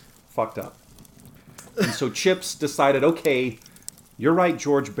has fucked up. And so Chips decided, okay, you're right,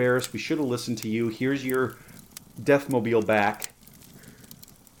 George Barris, we should have listened to you. Here's your Deathmobile back.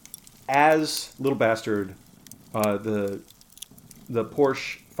 As Little Bastard, the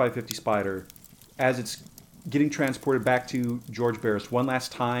Porsche 550 Spider, as it's getting transported back to George Barris one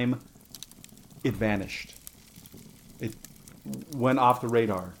last time, it vanished. It went off the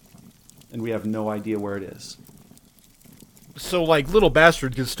radar, and we have no idea where it is. So, Little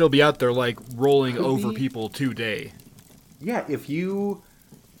Bastard could still be out there, rolling over people today. Yeah, if you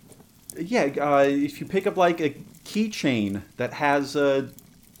pick up, a keychain that has a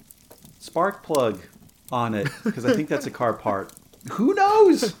spark plug on it, because I think that's a car part. Who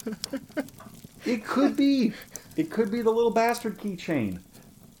knows? It could be. It could be the Little Bastard keychain.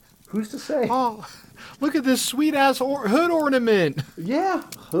 Who's to say? Oh, look at this sweet-ass hood ornament. Yeah,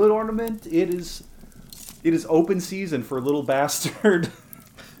 hood ornament. It is open season for Little Bastard.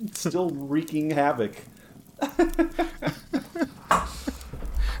 Still wreaking havoc.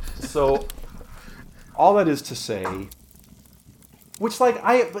 So, all that is to say, which, and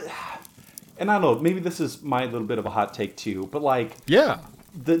I don't know, maybe this is my little bit of a hot take too, but Yeah.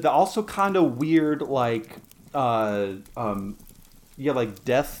 the also kind of weird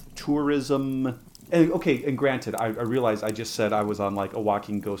death tourism. And and granted, I realize I just said I was on a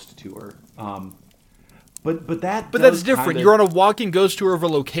walking ghost tour. But that's different. You're on a walking ghost tour of a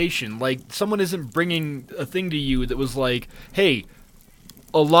location. Someone isn't bringing a thing to you that was hey,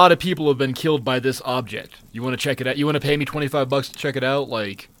 a lot of people have been killed by this object. You want to check it out? You want to pay me $25 to check it out?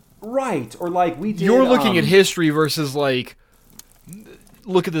 Right, or we did. You're looking at history versus look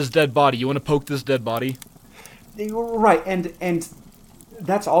at this dead body. You want to poke this dead body? Right, and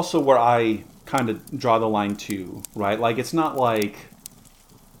that's also where I kind of draw the line too, right? It's not but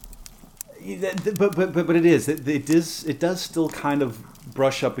it is. It does still kind of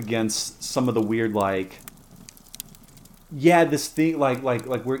brush up against some of the weird this thing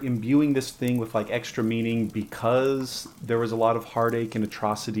we're imbuing this thing with extra meaning because there was a lot of heartache and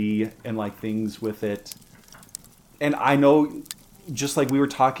atrocity and things with it. And I know, just like we were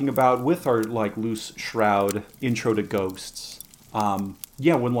talking about with our Loose Shroud intro to Ghosts, when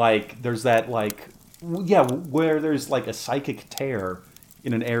there's that where there's a psychic tear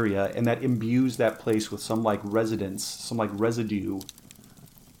in an area and that imbues that place with some residence, some residue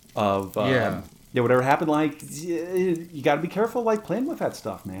of whatever happened. You got to be careful playing with that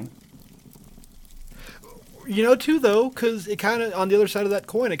stuff, man. Too though, because it kind of on the other side of that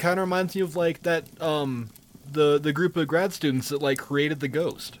coin, it kind of reminds me of that the group of grad students that created the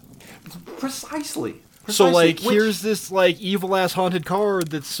ghost. Precisely. So here's this evil ass haunted car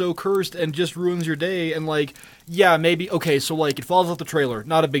that's so cursed and just ruins your day, and maybe okay, so it falls off the trailer,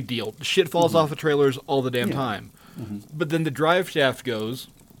 not a big deal. Shit falls off the trailers all the damn time. Mm-hmm. But then the drive shaft goes,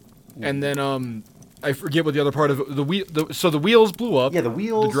 and then I forget what the other part of it, the wheel. So the wheels blew up. Yeah, the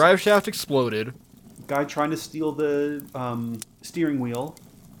wheels. The drive shaft exploded. Guy trying to steal the steering wheel.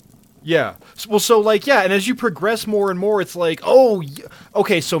 Yeah. And as you progress more and more, it's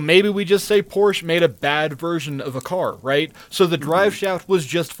okay, so maybe we just say Porsche made a bad version of a car, right? So the drive shaft was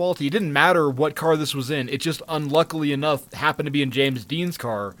just faulty. It didn't matter what car this was in. It just, unluckily enough, happened to be in James Dean's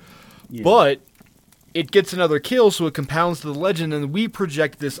car. Yeah. But it gets another kill, so it compounds the legend, and we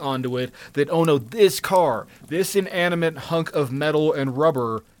project this onto it, that, oh no, this car, this inanimate hunk of metal and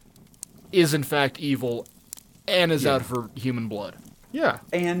rubber, is in fact evil, and is out for human blood. Yeah.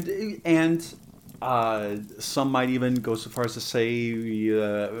 And some might even go so far as to say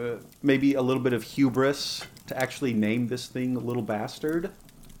maybe a little bit of hubris to actually name this thing Little Bastard.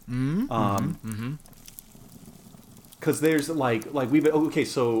 Because there's we've okay,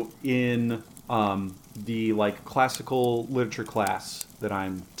 so in the classical literature class that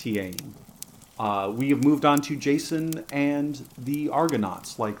I'm TAing, we have moved on to Jason and the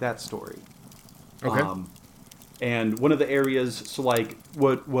Argonauts, that story. Okay. And one of the areas, so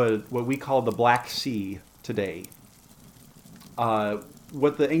what we call the Black Sea today,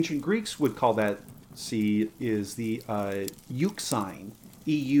 what the ancient Greeks would call that sea is the Euxine,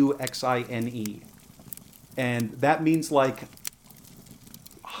 Euxine, and that means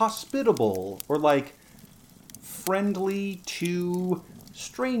hospitable or friendly to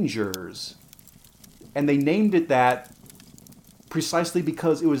strangers. And they named it that precisely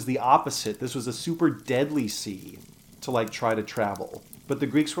because it was the opposite. This was a super deadly sea to like try to travel. But the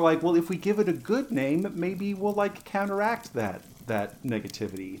Greeks were like, well, if we give it a good name, maybe we'll like counteract that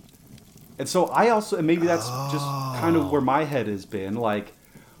negativity. And so I also, and maybe that's just kind of where my head has been, like,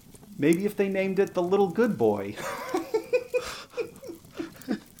 maybe if they named it the Little Good Boy.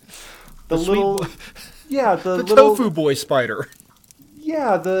 the little, yeah, the little tofu boy spider.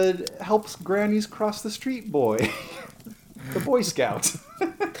 Yeah, the helps grannies cross the street boy. The Boy Scout.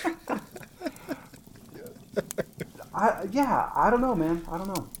 I don't know, man. I don't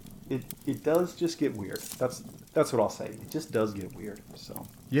know. It does just get weird. That's what I'll say. It just does get weird. So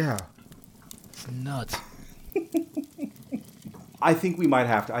Yeah. It's nuts. I think we might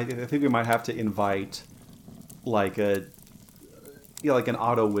have to. I think we might have to invite like an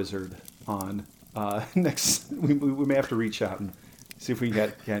auto wizard on next. We may have to reach out and see if we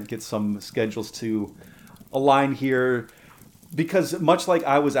can get some schedules to align here, because much like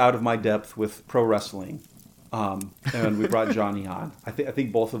I was out of my depth with pro wrestling, and we brought Johnny on, I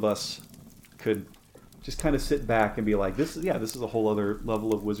think both of us could just kind of sit back and be like, this is a whole other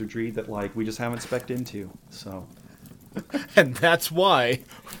level of wizardry that like we just haven't spec'd into. So. And that's why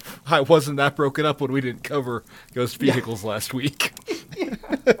I wasn't that broken up when we didn't cover Ghost Vehicles last week.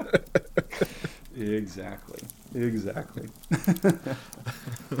 Exactly.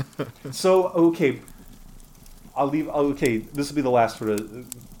 So, okay. Okay, this will be the last sort of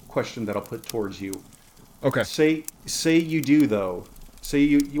question that I'll put towards you. Okay. Say you do, though. Say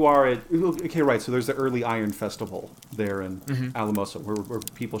you are at... Okay, right, so there's the early Iron Festival there in Alamosa, where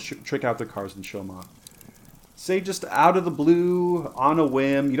people trick out their cars and show them off. Say just out of the blue, on a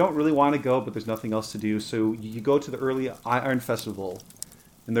whim, you don't really want to go, but there's nothing else to do, so you go to the early Iron Festival,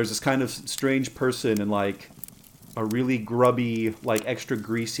 and there's this kind of strange person in like a really grubby, like extra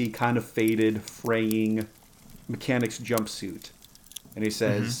greasy, kind of faded, fraying mechanic's jumpsuit. And he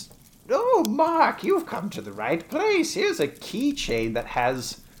says, "Oh, Mark, you've come to the right place. Here's a keychain that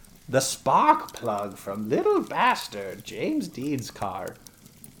has the spark plug from Little Bastard, James Dean's car."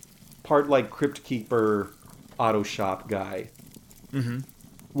 Part like Crypt Keeper auto shop guy. Mm-hmm.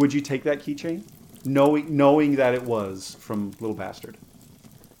 Would you take that keychain? Knowing that it was from Little Bastard?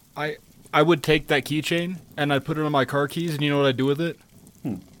 I would take that keychain, and I'd put it on my car keys, and you know what I'd do with it?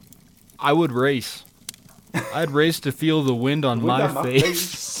 I would race. I'd race to feel the wind on my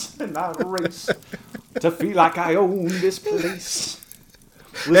face. And I'd race to feel like I own this place.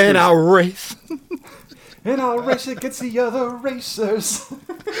 And I'll race. And I'll race against the other racers.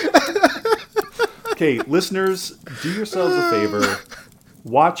 Okay, listeners, do yourselves a favor.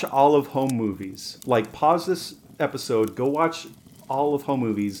 Watch all of Home Movies. Like, pause this episode, go watch all of Home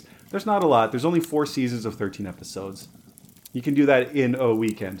Movies. There's not a lot. There's only 4 seasons of 13 episodes. You can do that in a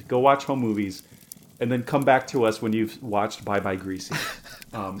weekend. Go watch Home Movies, and then come back to us when you've watched Bye Bye Greasy.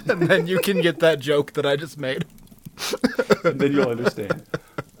 And then you can get that joke that I just made. And then you'll understand.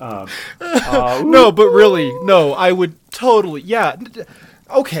 No, but really, no, I would totally, yeah.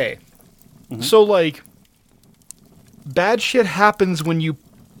 Okay. So, like, bad shit happens when you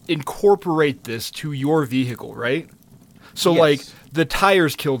incorporate this to your vehicle, right? So, Yes. like, the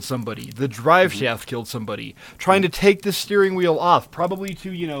tires killed somebody, the drive shaft killed somebody, trying to take the steering wheel off, probably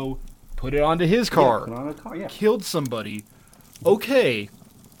to, put it onto his car, Put on a car, yeah. killed somebody. Okay.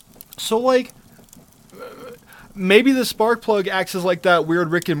 So, like, maybe the spark plug acts as like that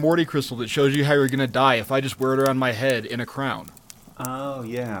weird Rick and Morty crystal that shows you how you're going to die if I just wear it around my head in a crown. Oh,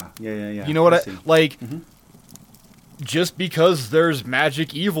 yeah. You know what I see. like? Just because there's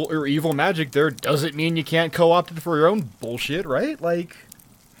evil magic there doesn't mean you can't co-opt it for your own bullshit, right? Like,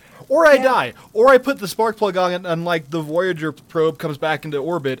 or I die, or I put the spark plug on and like the Voyager probe comes back into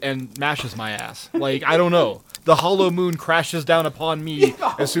orbit and mashes my ass. Like, I don't know. The hollow moon crashes down upon me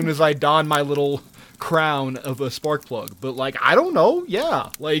as soon as I don my little crown of a spark plug. But like, I don't know. Yeah,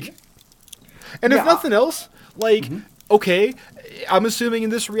 like, and if nothing else, like. Okay, I'm assuming in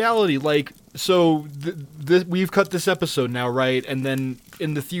this reality, like, so we've cut this episode now, right? And then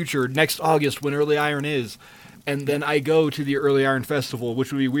in the future, next August, when Early Iron is, and then I go to the Early Iron Festival,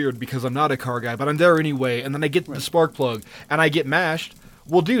 which would be weird because I'm not a car guy, but I'm there anyway, and then I get the spark plug, and I get mashed.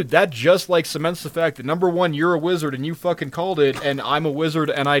 Well, dude, that just, like, cements the fact that, number one, you're a wizard, and you fucking called it, and I'm a wizard,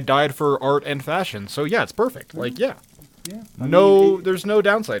 and I died for art and fashion. So, yeah, it's perfect. Like, yeah. Yeah. There's no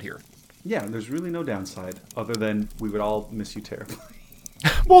downside here. Yeah, there's really no downside other than we would all miss you terribly.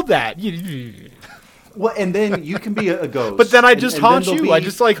 Well, that. Well, and then you can be a ghost. But then I just haunt you. Be... I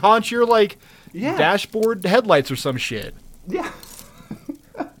just, like, haunt your, like, Yeah. dashboard headlights or some shit. Yeah.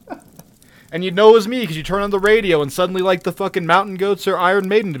 And you'd know it was me because you turn on the radio and suddenly, like, the fucking Mountain Goats or Iron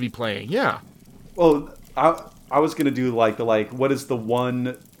Maiden to be playing. Yeah. Well, I was gonna do what is the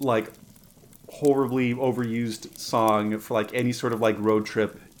one like horribly overused song for like any sort of like road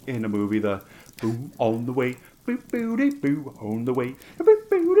trip in a movie? The boo on the way, boo boo dee boo on the way, boo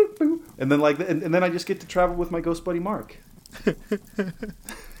boo dee boo, and then and then I just get to travel with my ghost buddy Mark.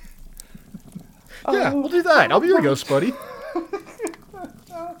 Yeah, we'll do that. I'll be your ghost buddy.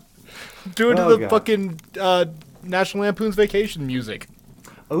 Do it to the fucking National Lampoon's Vacation music.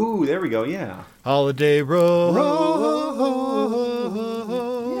 Oh, there we go. Yeah. Holiday Road.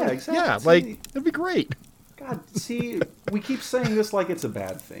 Yeah, exactly. Yeah, like, it'd be great. God, see, we keep saying this like it's a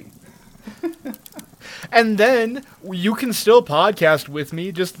bad thing. And then you can still podcast with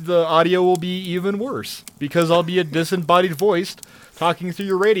me, just the audio will be even worse. Because I'll be a disembodied voice talking through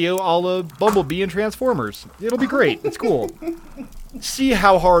your radio a la Bumblebee and Transformers. It'll be great. It's cool. See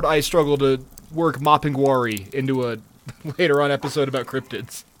how hard I struggle to work Mapinguari into a later on episode about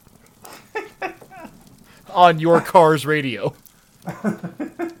cryptids. On your car's radio.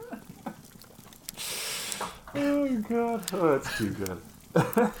 Oh, God. Oh, that's too good.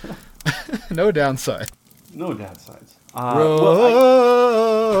 No downside. No downsides.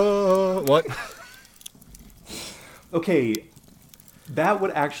 What? Okay, that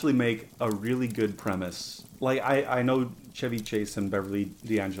would actually make a really good premise. Like, I know Chevy Chase and Beverly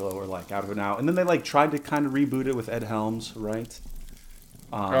D'Angelo are, like, out of it now. And then they, like, tried to kind of reboot it with Ed Helms, right?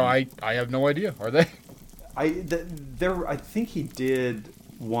 I have no idea. Are they? I think he did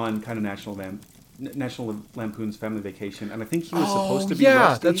one kind of National Lampoon's Family Vacation, and I think he was supposed to be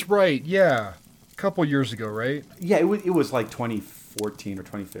Rusty. That's right. Yeah, a couple years ago, right? Yeah, it was like 2014 or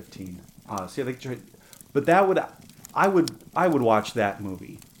 2015. So yeah, but I would watch that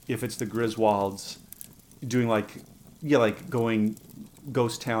movie if it's the Griswolds doing like going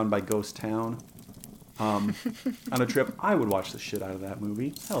ghost town by ghost town on a trip. I would watch the shit out of that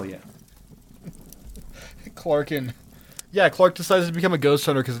movie. Hell yeah. Clark decides to become a ghost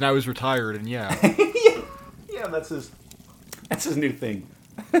hunter because now he's retired, and yeah. Yeah, that's his new thing.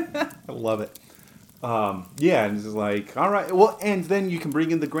 I love it. Yeah, and it's like, all right, well, and then you can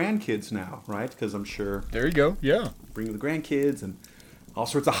bring in the grandkids now, right? Because I'm sure. There you go. Yeah. Bring in the grandkids and all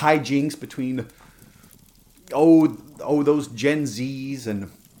sorts of hijinks between those Gen Zs and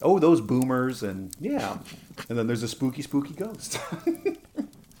those boomers, and yeah, and then there's a spooky ghost.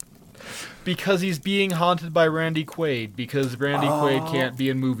 Because he's being haunted by Randy Quaid, because Randy Quaid can't be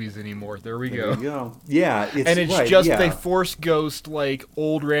in movies anymore. There we go. There you go. Yeah, they force ghost like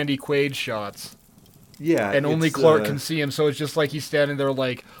old Randy Quaid shots. Yeah, and only Clark can see him, so it's just like he's standing there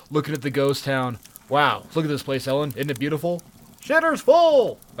like looking at the ghost town. Wow, look at this place, Ellen. Isn't it beautiful? Shitter's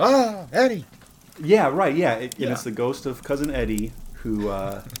full. Ah, Eddie. Yeah, right. Yeah, and it's the ghost of Cousin Eddie who.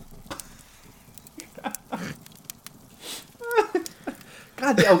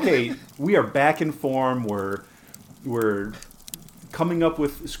 God, okay, we are back in form. We're coming up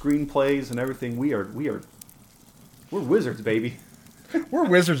with screenplays and everything. We're wizards, baby. We're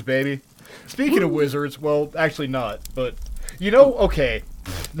wizards, baby. Speaking of wizards, well, actually not, but okay.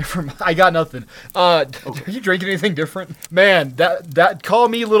 Never mind. I got nothing. Are you drinking anything different? Man, that call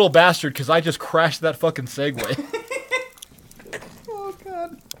me little bastard because I just crashed that fucking Segway. Oh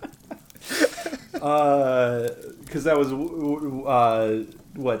God. Because that was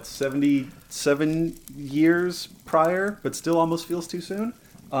what 77 years prior, but still almost feels too soon.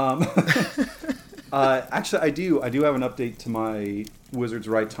 Actually, I do have an update to my Wizards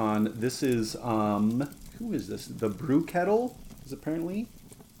Raiton. This is who is this? The Brew Kettle is apparently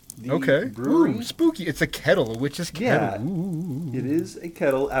the brewery. Ooh, spooky! It's a kettle, a witch's kettle. Yeah, Ooh. It is a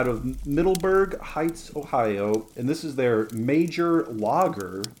kettle out of Middleburg Heights, Ohio, and this is their major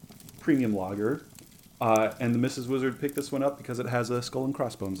lager, premium lager. And the Mrs. Wizard picked this one up because it has a skull and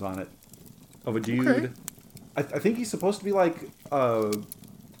crossbones on it of a dude. Okay. I think he's supposed to be like, what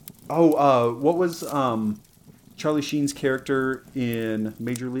was Charlie Sheen's character in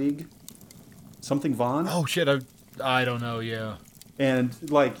Major League? Something Vaughn? Oh shit, I don't know. Yeah. And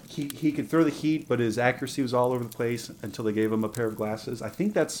like he could throw the heat, but his accuracy was all over the place until they gave him a pair of glasses. I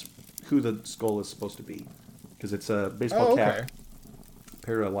think that's who the skull is supposed to be, because it's a baseball cap,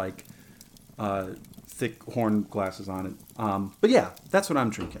 pair of like thick horn glasses on it. But yeah, that's what I'm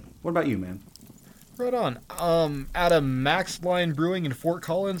drinking. What about you, man? Right on. At a Max Line Brewing in Fort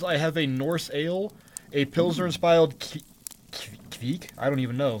Collins, I have a Norse ale, a Pilsner-inspired Kveik. I don't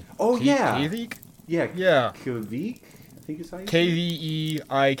even know. Oh, yeah. Kveik? Yeah. Kveik, I think is how you say it.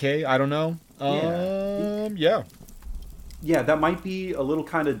 Kveik. I don't know. Yeah. Yeah, that might be a little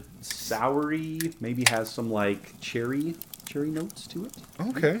kind of soury. Maybe has some like cherry cherry notes to it.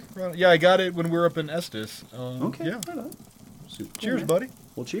 Okay. Right. Yeah, I got it when we were up in Estes. Okay. Yeah. Right on. Super cool, Cheers, man. buddy.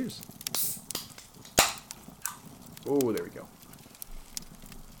 Well, cheers. Oh, there we go.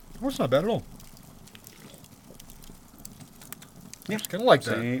 Oh, it's not bad at all. Yeah, kind of like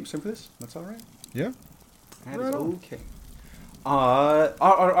that. Same for this. That's all right. Yeah. That Right is on. okay.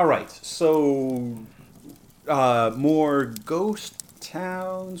 All right. So, more ghost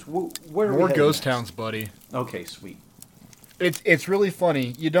towns. Where are we More heading ghost next? towns, buddy. Okay, sweet. It's really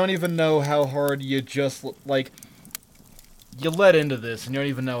funny. You don't even know how hard you just like. You let into this, and you don't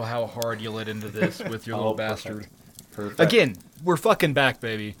even know how hard you let into this with your little bastard. Perfect. Again, we're fucking back,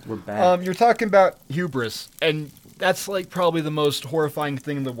 baby. We're back. You're talking about hubris, and that's like probably the most horrifying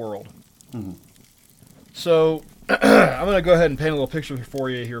thing in the world. Mhm. So, I'm gonna go ahead and paint a little picture for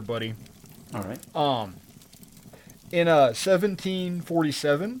you here, buddy. All right. In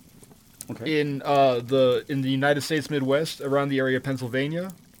 1747, Okay. in the United States Midwest, around the area of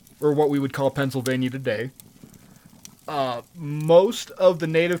Pennsylvania, or what we would call Pennsylvania today, most of the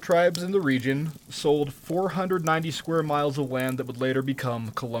native tribes in the region sold 490 square miles of land that would later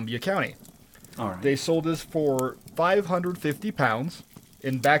become Columbia County. All right. They sold this for 550 pounds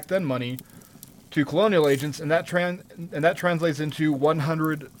in back then money to colonial agents, and that translates into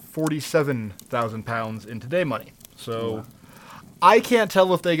 147,000 pounds in today money. So Wow. I can't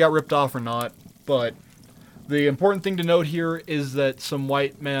tell if they got ripped off or not, but the important thing to note here is that some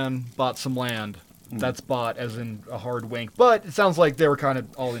white man bought some land. That's bought as in a hard wink, but it sounds like they were kind of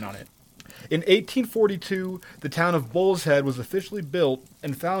all in on it. In 1842, the town of Bull's Head was officially built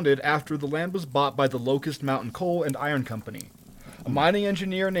and founded after the land was bought by the Locust Mountain Coal and Iron Company. A mining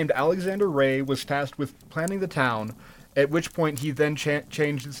engineer named Alexander Ray was tasked with planning the town, at which point he then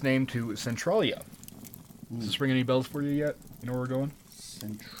changed its name to Centralia. Does this ring any bells for you yet? You know where we're going?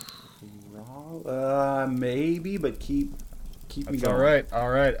 Central. Maybe, but keep me That's going. all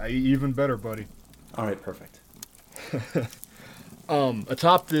right. Even better, buddy. All right. Perfect.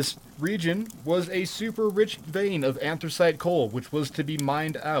 Atop this region was a super rich vein of anthracite coal, which was to be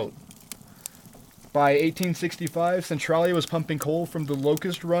mined out. By 1865, Centralia was pumping coal from the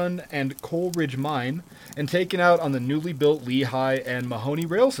Locust Run and Coal Ridge mine and taken out on the newly built Lehigh and Mahoney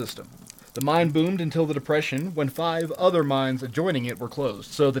rail system. The mine boomed until the Depression, when 5 other mines adjoining it were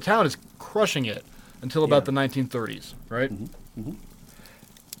closed. So the town is crushing it until about the 1930s, right?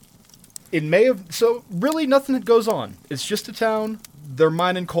 In May of... So really nothing goes on. It's just a town. They're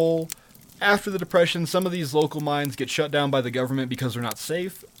mining coal. After the Depression, some of these local mines get shut down by the government because they're not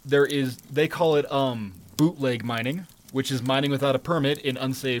safe. They call it bootleg mining, which is mining without a permit in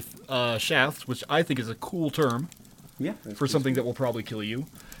unsafe shafts, which I think is a cool term Yeah. for something that will probably kill you.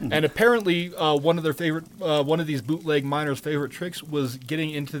 And apparently, one of these bootleg miners' favorite tricks was getting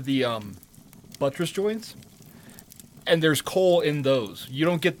into the buttress joints. And there's coal in those. You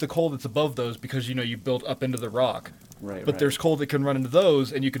don't get the coal that's above those because you built up into the rock. Right. But there's coal that can run into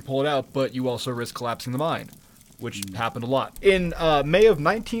those, and you can pull it out, but you also risk collapsing the mine, which happened a lot. In May of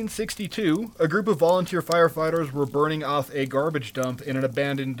 1962, a group of volunteer firefighters were burning off a garbage dump in an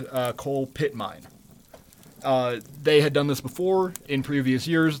abandoned coal pit mine. They had done this before in previous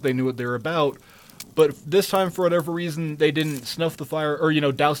years. They knew what they were about. But this time, for whatever reason, they didn't snuff the fire or,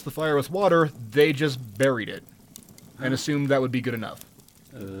 douse the fire with water. They just buried it and assumed that would be good enough.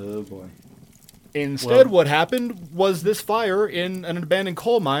 Oh boy. Instead, what happened was this fire in an abandoned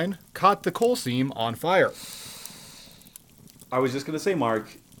coal mine caught the coal seam on fire. I was just gonna say,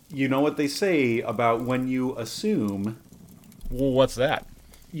 Mark. You know what they say about when you assume Well, what's that?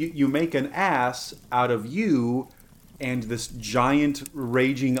 you make an ass out of you and this giant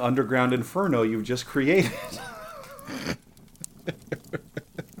raging underground inferno you've just created.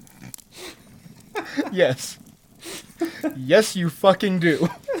 Yes. Yes, you fucking do.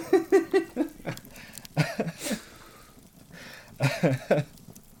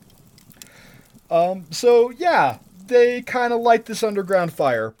 So, yeah, they kind of light this underground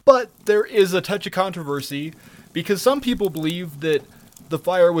fire. But there is a touch of controversy because some people believe that the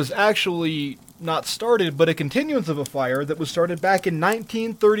fire was actually not started, but a continuance of a fire that was started back in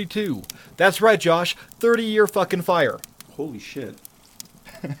 1932. That's right, Josh. 30-year fucking fire. Holy shit.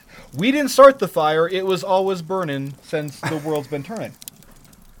 We didn't start the fire. It was always burning since the world's been turning.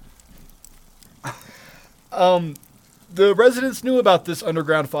 The residents knew about this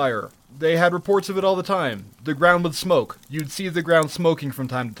underground fire. They had reports of it all the time. The ground would smoke. You'd see the ground smoking from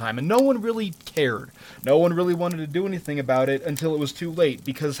time to time, and no one really cared. No one really wanted to do anything about it until it was too late,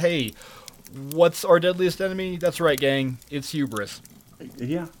 because, hey, what's our deadliest enemy? That's right, gang. It's hubris.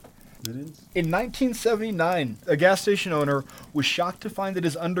 Yeah. It is. In 1979, a gas station owner was shocked to find that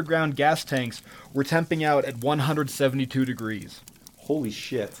his underground gas tanks were temping out at 172 degrees. Holy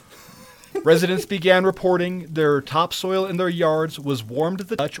shit. Residents began reporting their topsoil in their yards was warm to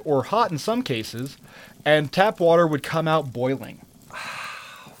the touch or hot in some cases, and tap water would come out boiling.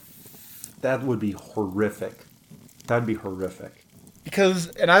 That would be horrific. That'd be horrific. Because,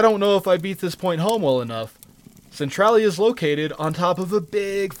 and I don't know if I beat this point home well enough, Centralia is located on top of a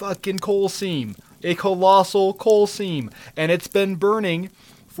big fucking coal seam. A colossal coal seam. And it's been burning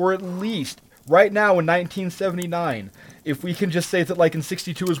for at least, right now in 1979, if we can just say that like in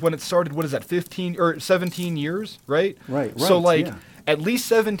 62 is when it started, what is that, 15 or 17 years, right? Right, So like yeah. at least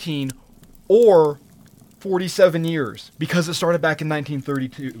 17 or 47 years because it started back in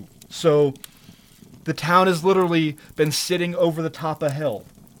 1932. So the town has literally been sitting over the top of hill.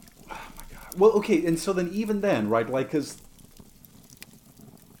 Well, okay, and so then even then, right, like, because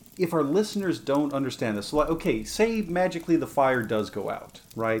if our listeners don't understand this, so like, okay, say magically the fire does go out,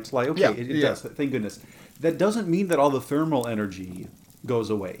 right? Like, okay, Yeah, it yeah. does, thank goodness. That doesn't mean that all the thermal energy goes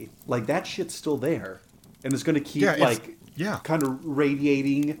away. Like, that shit's still there. And it's going to keep, Yeah, it's- like, yeah. kind of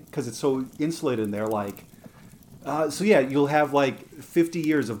radiating because it's so insulated in there, like... so yeah, you'll have like 50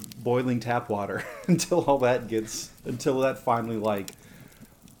 years of boiling tap water until that finally like,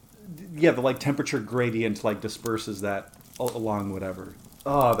 yeah, the like temperature gradient like disperses that along whatever.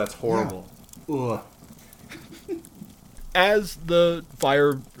 Oh, that's horrible. Ugh. As the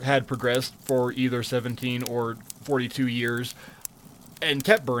fire had progressed for either 17 or 42 years and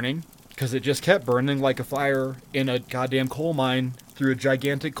kept burning, because it just kept burning like a fire in a goddamn coal mine through a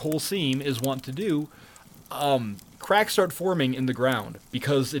gigantic coal seam is wont to do, cracks start forming in the ground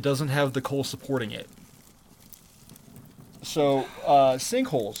because it doesn't have the coal supporting it. So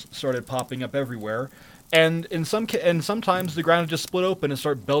sinkholes started popping up everywhere, and and sometimes the ground would just split open and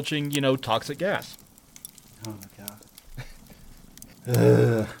start belching, toxic gas. Oh my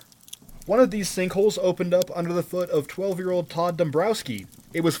god. One of these sinkholes opened up under the foot of 12-year-old Todd Dombrowski.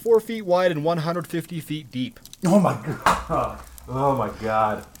 It was 4 feet wide and 150 feet deep. Oh my god. Oh my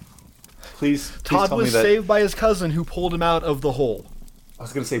god. Please Todd tell me was that. saved by his cousin who pulled him out of the hole. I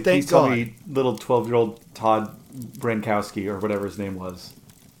was gonna say, Thank please tell God. me, little 12-year-old Todd Brankowski or whatever his name was.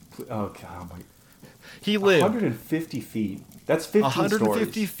 Oh god. Oh my. He lived 150 feet. That's 15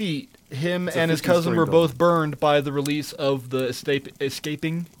 150 stories. feet. Him It's a and his 15-story cousin were building. both burned by the release of the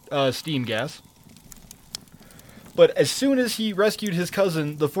escaping steam gas. But as soon as he rescued his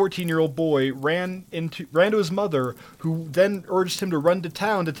cousin, the 14-year-old boy ran to his mother, who then urged him to run to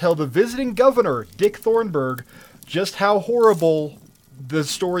town to tell the visiting governor, Dick Thornburg, just how horrible the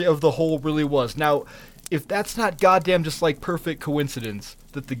story of the hole really was. Now, if that's not goddamn just like perfect coincidence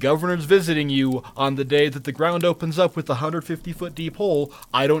that the governor's visiting you on the day that the ground opens up with the 150-foot deep hole,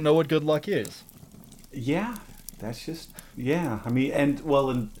 I don't know what good luck is. Yeah, that's just I mean, and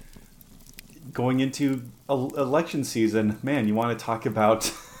going into election season, man, you want to talk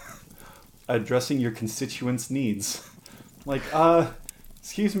about addressing your constituents' needs. Like,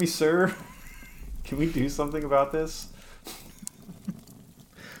 excuse me, sir, can we do something about this?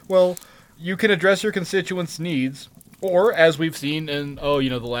 Well, you can address your constituents' needs, or, as we've seen in,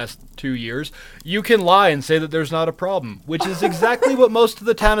 the last 2 years, you can lie and say that there's not a problem, which is exactly what most of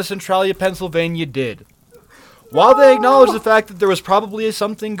the town of Centralia, Pennsylvania did. While they acknowledge the fact that there was probably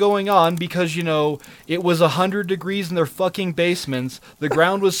something going on because, it was 100 degrees in their fucking basements, the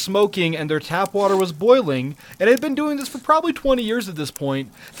ground was smoking, and their tap water was boiling, and they'd been doing this for probably 20 years at this point,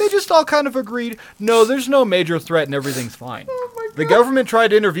 they just all kind of agreed, no, there's no major threat and everything's fine. The government tried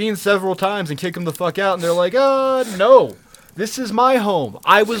to intervene several times and kick them the fuck out, and they're like, no. This is my home.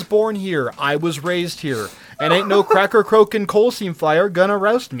 I was born here. I was raised here. And ain't no cracker croaking coal seam fire gonna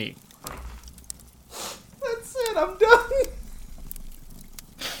roust me. That's it, I'm done.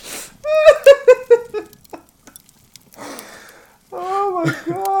 Oh my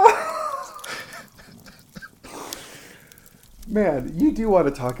god. Man, you do want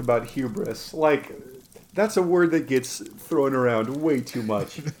to talk about hubris. Like, that's a word that gets thrown around way too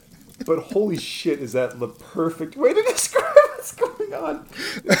much. But holy shit, is that the perfect way to describe what's going on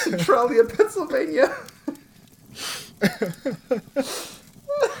in Centralia, Pennsylvania?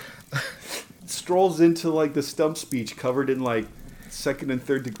 Strolls into like the stump speech covered in like 2nd and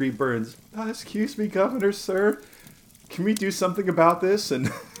 3rd degree burns. Excuse me, Governor, sir. Can we do something about this?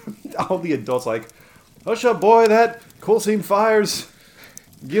 And all the adults like, hush up, boy, that coal seam fire's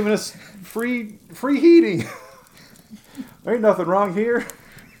giving us free heating. There ain't nothing wrong here.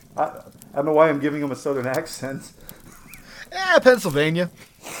 I don't know why I'm giving him a southern accent. Pennsylvania.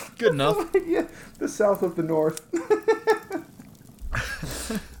 Good enough. Yeah, the south of the north.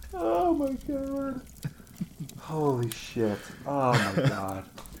 Oh my god. Holy shit. Oh my god.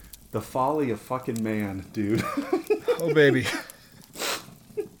 The folly of fucking man, dude. Oh, baby.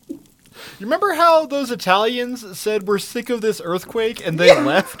 You remember how those Italians said we're sick of this earthquake and they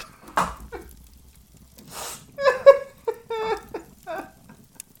left?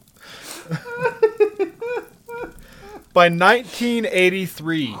 By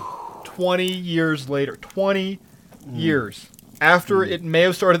 1983, 20 years later, 20 years after it may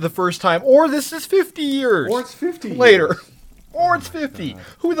have started the first time, or this is 50 years. Or it's 50 later. years. Or it's 50.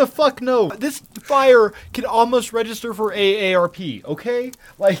 Who the fuck knows? This fire can almost register for AARP, okay?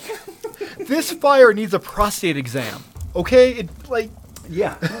 Like, this fire needs a prostate exam, okay?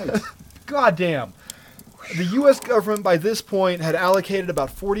 Yeah, right. Goddamn. The U.S. government by this point had allocated about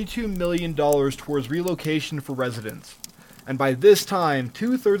 $42 million towards relocation for residents. And by this time,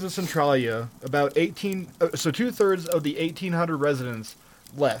 two-thirds of Centralia, two-thirds of the 1,800 residents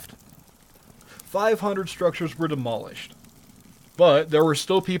left. 500 structures were demolished. But there were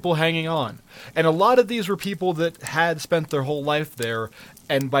still people hanging on. And a lot of these were people that had spent their whole life there,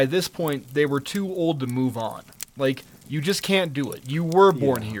 and by this point, they were too old to move on. Like, you just can't do it. You were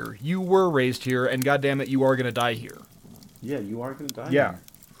born here. You were raised here, and goddammit, you are going to die here. Yeah, you are going to die. Yeah. Here.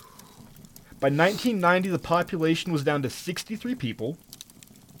 By 1990, the population was down to 63 people.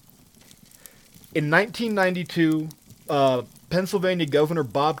 In 1992, Pennsylvania Governor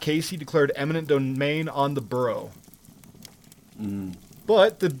Bob Casey declared eminent domain on the borough.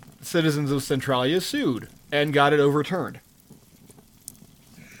 But the citizens of Centralia sued and got it overturned.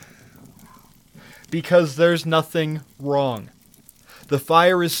 Because there's nothing wrong. The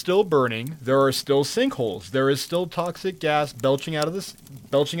fire is still burning. There are still sinkholes. There is still toxic gas belching out of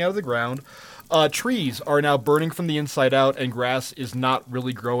the ground. Trees are now burning from the inside out, and grass is not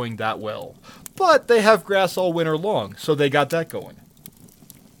really growing that well. But they have grass all winter long, so they got that going.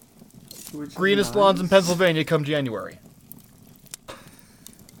 Greenest lawns in Pennsylvania come January.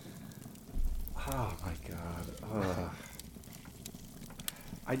 Oh my god.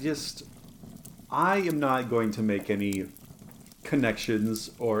 I am not going to make any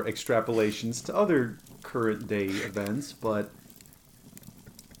connections or extrapolations to other current day events, but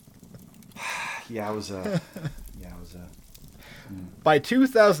By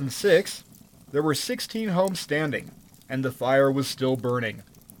 2006, there were 16 homes standing, and the fire was still burning.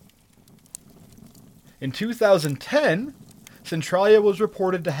 In 2010, Centralia was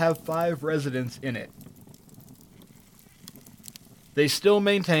reported to have 5 residents in it. They still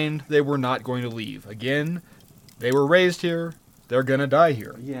maintained they were not going to leave. Again, they were raised here, they're gonna die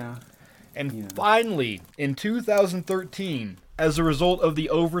here. Yeah. And finally, in 2013, as a result of the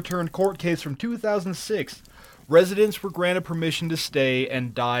overturned court case from 2006, residents were granted permission to stay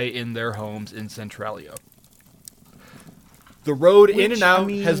and die in their homes in Centralia. The road in and out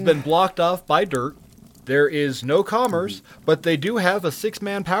has been blocked off by dirt. There is no commerce, but they do have a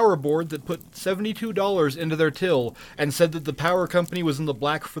 6-man power board that put $72 into their till and said that the power company was in the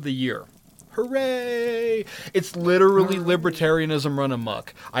black for the year. Hooray! It's literally libertarianism run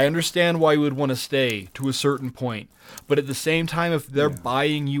amok. I understand why you would want to stay to a certain point, but at the same time, if they're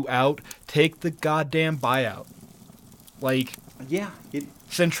buying you out, take the goddamn buyout. Like,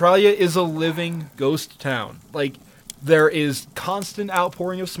 Centralia is a living ghost town. Like, there is constant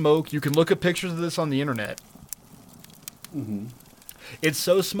outpouring of smoke. You can look at pictures of this on the internet. Mm-hmm. It's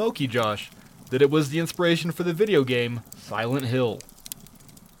so smoky, Josh, that it was the inspiration for the video game Silent Hill.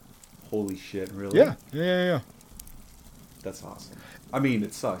 Holy shit, really? Yeah. That's awesome. I mean,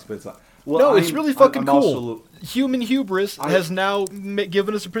 it sucks, but it's not. Well, no, it's really fucking cool. Also, Human hubris has now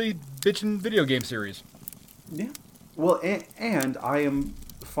given us a pretty bitchin' video game series. Yeah. Well, and I am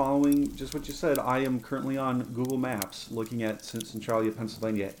following just what you said. I am currently on Google Maps looking at Centralia,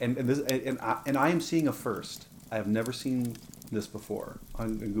 Pennsylvania, and I am seeing a first. I have never seen this before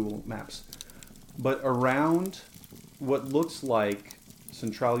on Google Maps. But around what looks like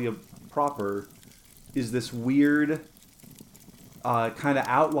Centralia proper is this weird kind of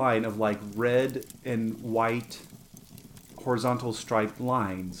outline of like red and white horizontal striped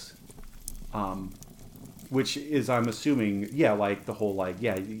lines, which is, I'm assuming, like the whole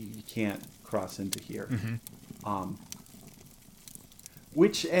you can't cross into here. Mm-hmm.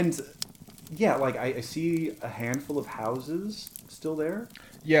 I see a handful of houses still there.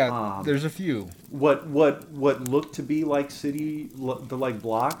 Yeah, there's a few. What look to be like the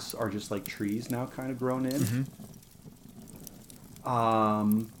blocks are just like trees now kind of grown in.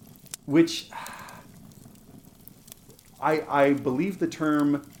 Mm-hmm. Which I believe the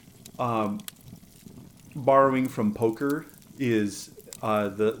term borrowing from poker is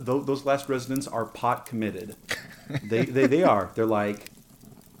those last residents are pot committed. They are. They're like,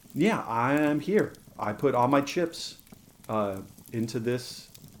 yeah, I am here. I put all my chips into this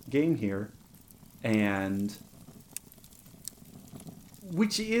game here, and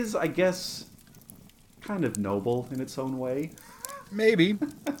which is, I guess, kind of noble in its own way. Maybe.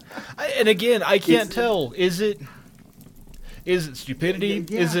 And again, I can't It's- tell. Is it stupidity?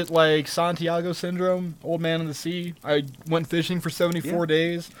 Yeah. Is it like Santiago syndrome, Old Man in the Sea? I went fishing for 74 Yeah.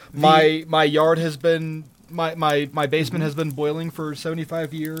 days. My yard has been my basement has been boiling for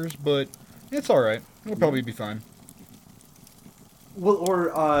 75 years, but it's all right. It'll probably be fine. Well,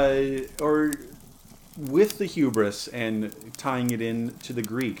 or with the hubris and tying it in to the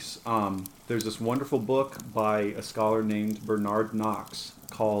Greeks, there's this wonderful book by a scholar named Bernard Knox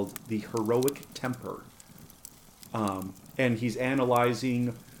called The Heroic Temper. And he's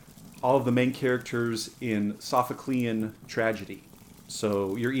analyzing all of the main characters in Sophoclean tragedy.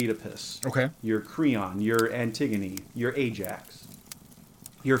 So your Oedipus, Okay. your Creon, your Antigone, your Ajax,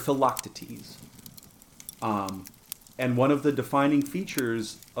 your Philoctetes. And one of the defining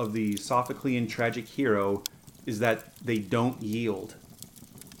features of the Sophoclean tragic hero is that they don't yield.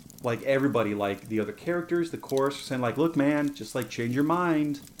 Like everybody, like the other characters, the chorus are saying like, look man, just like change your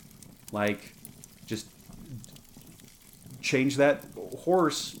mind. Like, just change that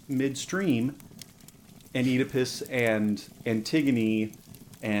horse midstream. And Oedipus and Antigone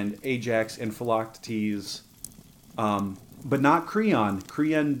and Ajax and Philoctetes, but not Creon.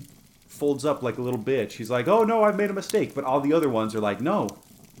 Creon folds up like a little bitch. He's like, "Oh no, I've made a mistake." But all the other ones are like, "No,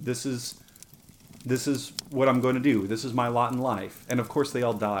 this is what I'm going to do. This is my lot in life." And of course, they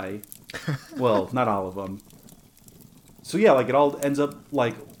all die. Well, not all of them. So yeah, like it all ends up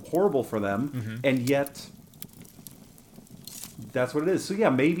like horrible for them, and yet that's what it is. So yeah,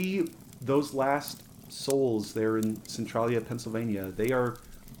 maybe those last souls there in Centralia, Pennsylvania, they are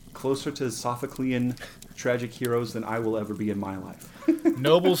closer to Sophoclean tragic heroes than I will ever be in my life.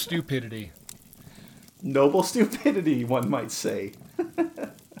 Noble stupidity. Noble stupidity, one might say.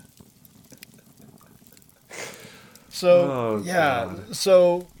 So, Oh, yeah. God.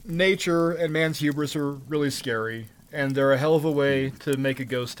 So, nature and man's hubris are really scary, and they're a hell of a way to make a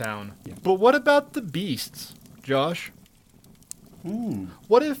ghost town. Yeah. But what about the beasts, Josh?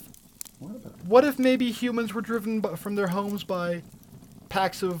 What if What about What if maybe humans were driven from their homes by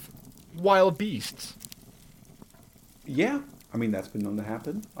packs of wild beasts? Yeah, I mean that's been known to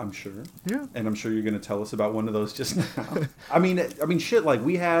happen. I'm sure. Yeah. And I'm sure you're going to tell us about one of those just now. I mean, shit. Like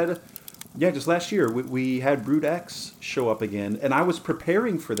we had, just last year we had Brood X show up again, and I was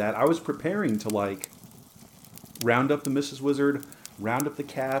preparing for that. I was preparing to like round up the Mrs. Wizard, round up the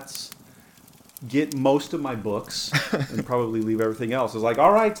cats, get most of my books, and probably leave everything else. I was like,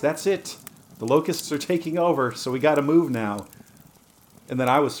 all right, that's it. The locusts are taking over, so we got to move now. And then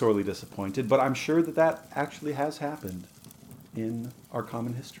I was sorely disappointed, but I'm sure that actually has happened in our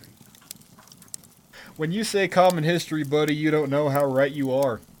common history. When you say common history, buddy, you don't know how right you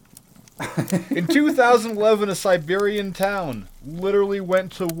are. In 2011, a Siberian town literally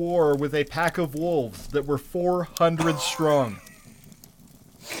went to war with a pack of wolves that were 400 strong.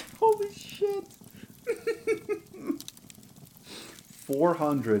 Holy shit!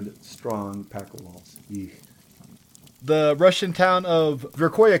 400 strong pack of wolves. Yeesh. The Russian town of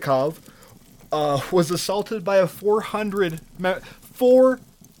Verkhoyakov was assaulted by a 400,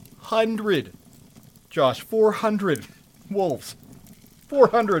 Josh, 400 wolves.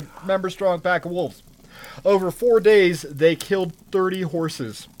 400 member strong pack of wolves. Over 4 days, they killed 30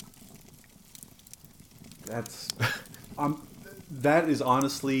 horses. That's that is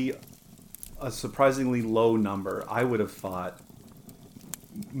honestly a surprisingly low number. I would have thought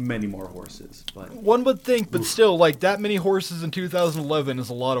many more horses, but One would think, but still, like, that many horses in 2011 is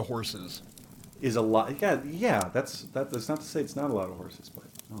a lot of horses. is a lot. Yeah. That's not to say it's not a lot of horses, but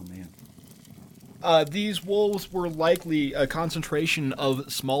oh man. These wolves were likely a concentration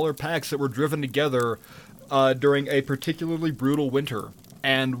of smaller packs that were driven together during a particularly brutal winter.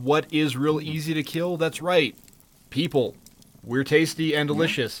 And what is real easy to kill? That's right, people. We're tasty and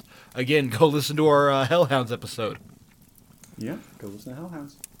delicious. Again, go listen to our Hellhounds episode. Yeah, go listen to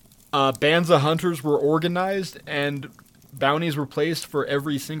Hellhounds. Bands of hunters were organized, and bounties were placed for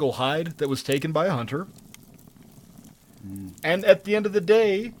every single hide that was taken by a hunter. And at the end of the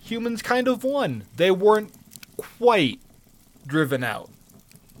day, humans kind of won. They weren't quite driven out.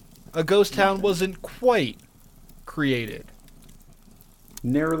 A ghost town wasn't quite created.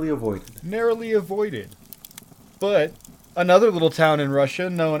 Narrowly avoided. Narrowly avoided. But another little town in Russia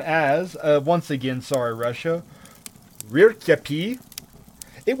known as, once again, sorry Russia, Rirkyapi,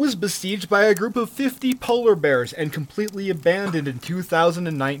 it was besieged by a group of 50 polar bears and completely abandoned in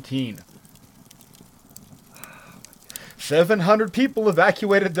 2019. 700 people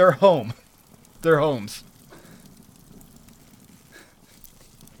evacuated their homes.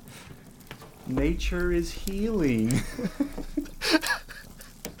 Nature is healing.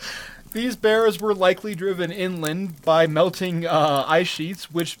 These bears were likely driven inland by melting ice sheets,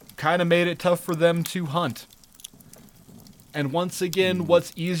 which kind of made it tough for them to hunt. And once again,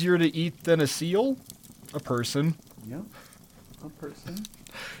 what's easier to eat than a seal? A person. Yep. A person.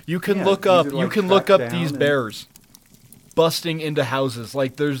 You can Yeah, look it's up. easy to, You like, can look track up down these and- bears busting into houses.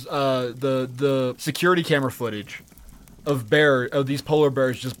 Like there's the security camera footage of these polar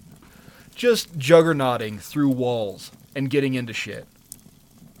bears just juggernauting through walls and getting into shit.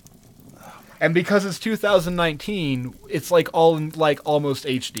 And because it's 2019, it's like all in like almost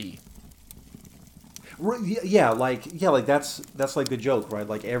HD. Yeah, like that's like the joke, right?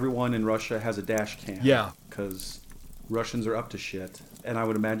 Like everyone in Russia has a dash cam. Yeah. Because Russians are up to shit, and I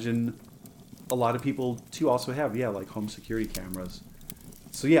would imagine a lot of people too also have like home security cameras.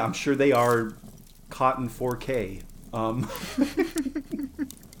 So yeah, I'm sure they are caught in 4K.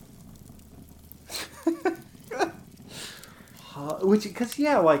 Which, because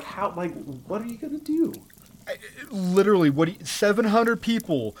like how, like what are you gonna do? Literally, 700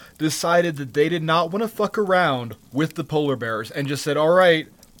 people decided that they did not want to fuck around with the polar bears and just said, all right,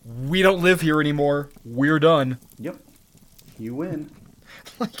 we don't live here anymore. We're done. Yep, you win.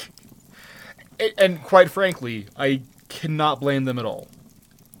 Like, and quite frankly, I cannot blame them at all.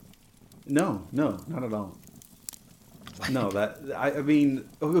 No, not at all. No, I mean,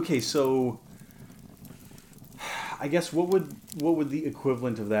 okay, so I guess what would the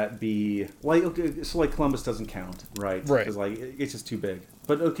equivalent of that be? Like, okay, so like Columbus doesn't count, right? Right. Because like it's just too big.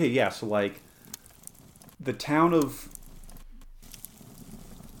 But okay, yeah. So like the town of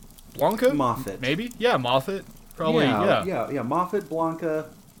Blanca? Moffat, Maybe? Yeah, Moffat. Probably, yeah. Moffat, Blanca,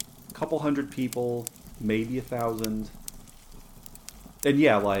 a couple hundred people, maybe 1,000, and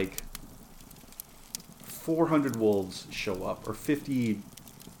yeah, like 400 wolves show up, or 50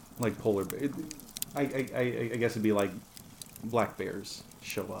 like polar bears. I guess it'd be like black bears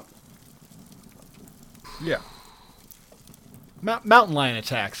show up. Yeah. Mountain lion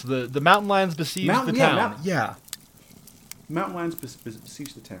attacks. The mountain lions besiege the town. Yeah. Mountain lions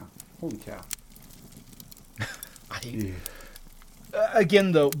besiege the town. Holy cow.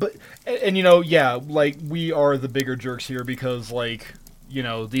 Again, though, but and you know, yeah, like we are the bigger jerks here because, like, you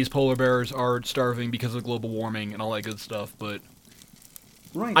know, these polar bears are starving because of global warming and all that good stuff. But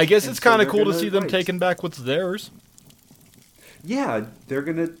Right. I guess And it's so kind of they're cool to gonna- see them right. taking back what's theirs. Yeah, they're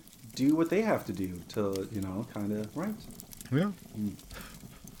gonna do what they have to do to, kind of right. Yeah.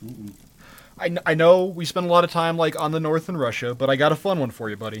 I know we spend a lot of time like on the north in Russia, but I got a fun one for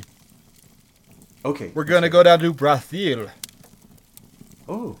you, buddy. Okay. We're gonna go down to Brazil.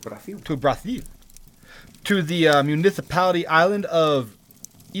 Oh, but I feel. To Brazil. To the municipality island of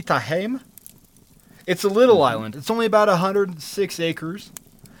Itaheim. It's a little island. It's only about 106 acres,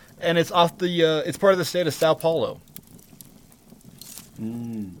 and it's off the. It's part of the state of Sao Paulo.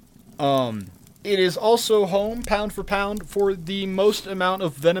 It is also home, pound for pound, for the most amount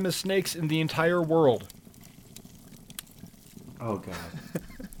of venomous snakes in the entire world. Oh god.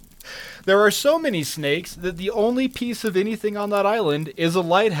 There are so many snakes that the only piece of anything on that island is a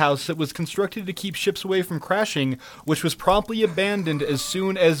lighthouse that was constructed to keep ships away from crashing, which was promptly abandoned as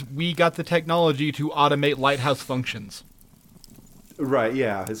soon as we got the technology to automate lighthouse functions. Right.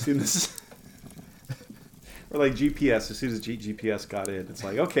 Yeah. As soon as. Or like GPS. As soon as GPS got in, it's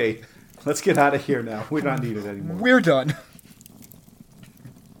like, okay, let's get out of here now. We're not needed anymore. We're done.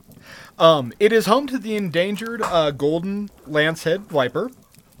 It is home to the endangered golden lancehead viper,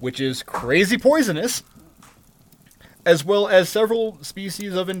 which is crazy poisonous, as well as several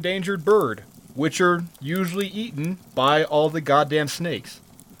species of endangered bird, which are usually eaten by all the goddamn snakes.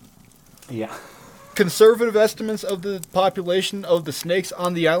 Yeah. Conservative estimates of the population of the snakes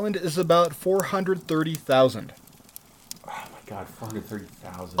on the island is about 430,000. Oh my god,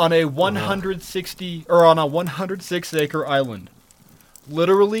 430,000. On a 160 or on a 106 acre island.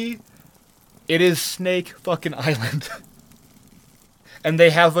 Literally, it is Snake fucking Island. And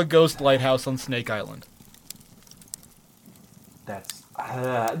they have a ghost lighthouse on Snake Island. That's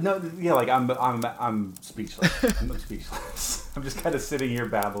no, yeah. Like I'm speechless. I'm speechless. I'm just kind of sitting here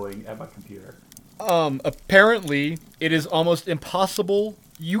babbling at my computer. Apparently, it is almost impossible.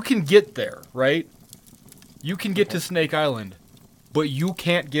 You can get there, right? You can get to Snake Island, but you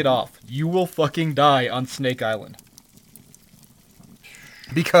can't get off. You will fucking die on Snake Island.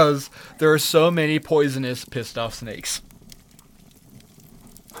 Because there are so many poisonous, pissed off snakes.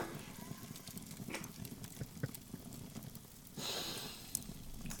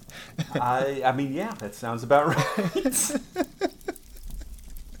 I mean, yeah, that sounds about right.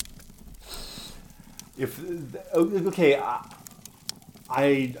 Okay,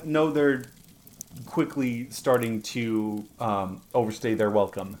 I know they're quickly starting to overstay their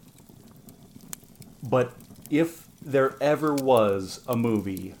welcome, but if there ever was a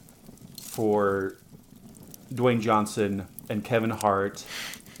movie for Dwayne Johnson and Kevin Hart,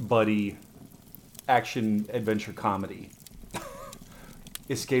 buddy, action adventure comedy,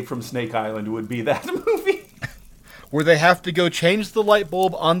 Escape from Snake Island would be that movie. Where they have to go change the light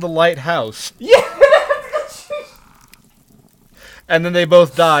bulb on the lighthouse. Yeah. And then they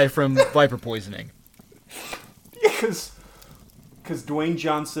both die from viper poisoning. Because Dwayne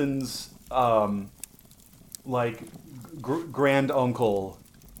Johnson's grand uncle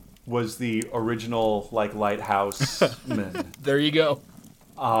was the original lighthouse man. There you go.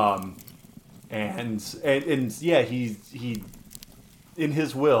 And yeah, he in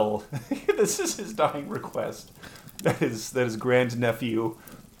his will, this is his dying request. That his grand nephew.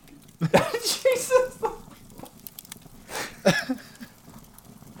 Jesus.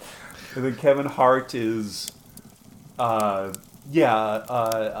 And then Kevin Hart is,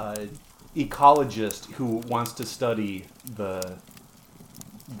 ecologist who wants to study the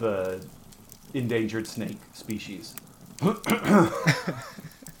endangered snake species.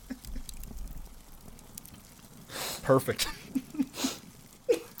 Perfect.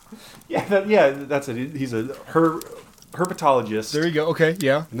 That's it. He's a herpetologist. There you go. Okay,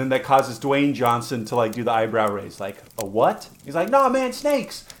 yeah. And then that causes Dwayne Johnson to do the eyebrow raise, like, a what? He's like, no, man,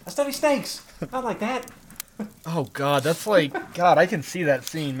 snakes. I study snakes. Not like that. Oh God, that's God. I can see that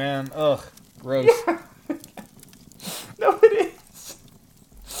scene, man. Ugh, gross. Yeah. No, it is.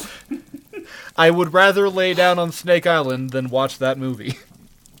 I would rather lay down on Snake Island than watch that movie.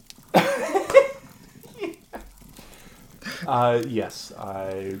 Yes.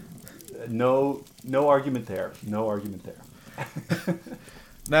 No argument there. No argument there.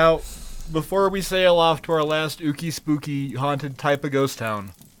 Now, before we sail off to our last ooky spooky haunted type of ghost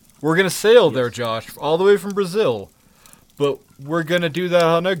town, we're gonna sail there, Josh, all the way from Brazil. But we're gonna do that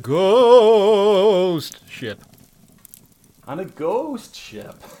on a ghost ship. On a ghost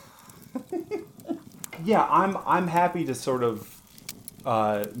ship. Yeah, I'm happy to sort of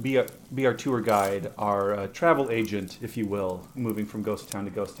be our tour guide, our travel agent, if you will, moving from ghost town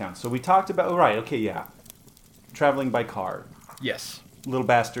to ghost town. So we talked about traveling by car. Yes. Little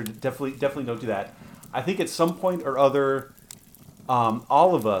bastard, definitely don't do that. I think at some point or other,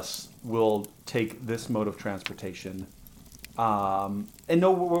 all of us will take this mode of transportation. And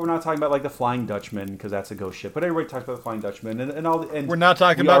no, we're not talking about the Flying Dutchman, because that's a ghost ship. But everybody talks about the Flying Dutchman and all. And we're not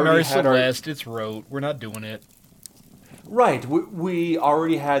talking about Mary Celeste. It's rote. We're not doing it. Right. We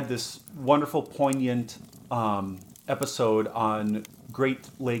already had this wonderful, poignant episode on Great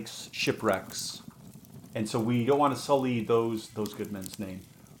Lakes shipwrecks, and so we don't want to sully those good men's name.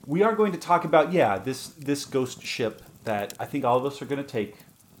 We are going to talk about this ghost ship that I think all of us are going to take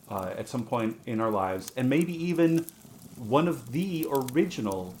at some point in our lives, and maybe even one of the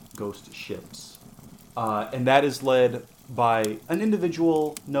original ghost ships, and that is led by an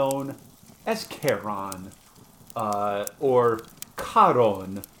individual known as Charon. Or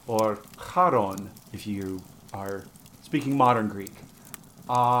Charon, or Charon, if you are speaking modern Greek.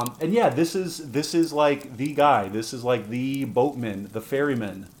 And yeah, this is like the guy. This is like the boatman, the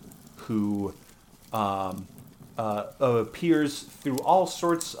ferryman, who appears through all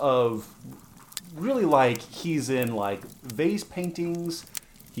sorts of really he's in vase paintings.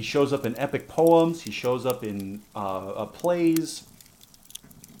 He shows up in epic poems. He shows up in plays.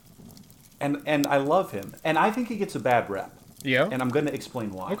 And I love him. And I think he gets a bad rep. Yeah. And I'm going to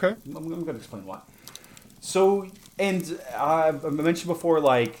explain why. Okay. I'm going to explain why. So, and I mentioned before,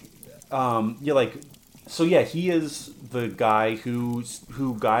 he is the guy who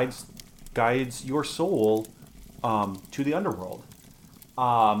guides your soul to the underworld.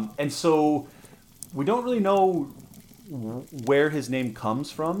 And so we don't really know where his name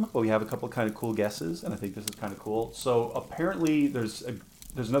comes from, but we have a couple of kind of cool guesses, and I think this is kind of cool. So apparently there's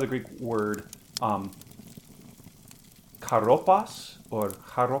another Greek word, karopas or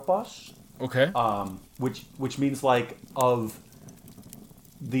charopos. Okay. Which means of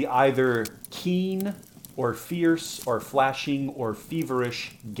the either keen or fierce or flashing or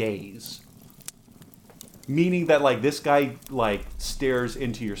feverish gaze. Meaning that this guy stares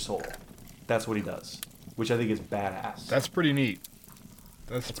into your soul. That's what he does, which I think is badass. That's pretty neat.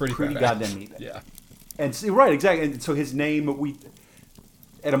 That's pretty goddamn neat. Yeah. And so, right, exactly. And so his name,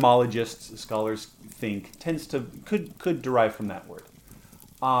 etymologists, scholars think could derive from that word.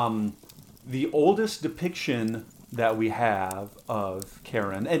 The oldest depiction that we have of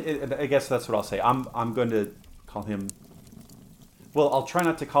Karen, and I guess that's what I'll say. I'm going to call him. Well, I'll try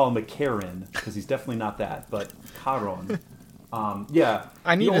not to call him a Karen because he's definitely not that. But Charon, yeah.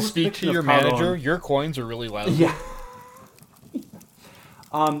 I need the to oldest speak to depiction your of Charon- manager. Your coins are really loud. Yeah.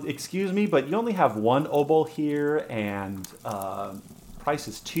 Excuse me, but you only have one obol here, and price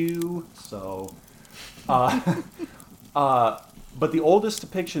is 2. So, but the oldest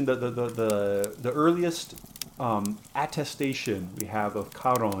depiction, the earliest attestation we have of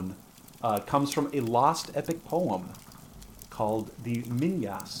Charon comes from a lost epic poem called the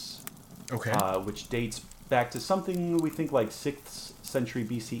Minyas, Okay. which dates back to something we think like 6th century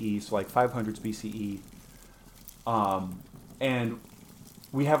BCE, so like 500s BCE. And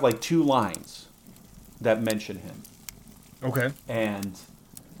we have like 2 lines that mention him. Okay. And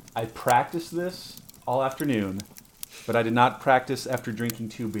I practiced this all afternoon, but I did not practice after drinking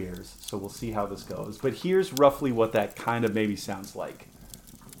 2 beers, so we'll see how this goes. But here's roughly what that kind of maybe sounds like.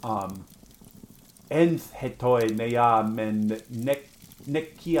 Enth hetoi nea men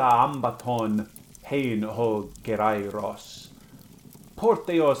nekia ambaton hein ho gerairos.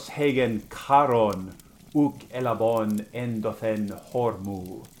 Porteos hegen Charon uk elabon endothen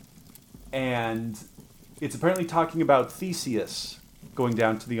hormu. And it's apparently talking about Theseus going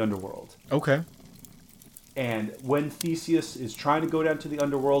down to the underworld. Okay. And when Theseus is trying to go down to the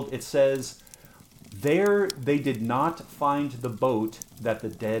underworld, it says, there they did not find the boat that the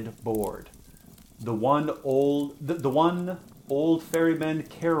dead board. The one old ferryman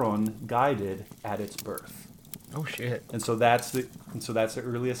Charon guided at its birth. Oh shit. And so that's the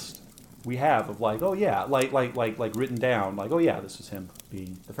earliest we have of like, oh yeah, like written down, like, oh yeah, this is him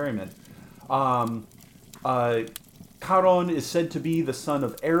being the ferryman. Charon is said to be the son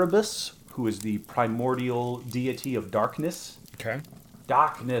of Erebus, who is the primordial deity of darkness. Okay.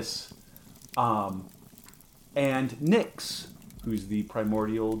 Darkness. And Nyx, who's the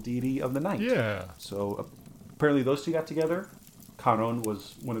primordial deity of the night. Yeah. So apparently those 2 got together. Charon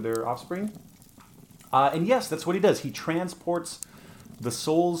was one of their offspring. And yes, that's what he does. He transports the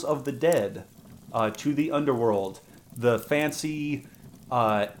souls of the dead to the underworld. The fancy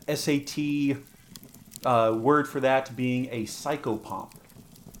SAT word for that being a psychopomp.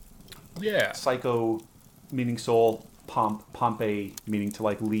 Yeah. Psycho meaning soul, pompe meaning to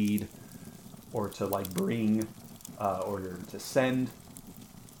like lead or to like bring or to send.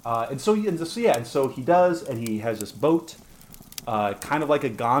 And so he does, and he has this boat, kind of like a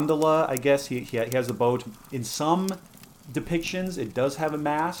gondola, I guess. He has a boat. In some depictions, it does have a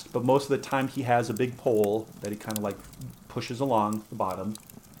mast, but most of the time he has a big pole that he kind of like pushes along the bottom.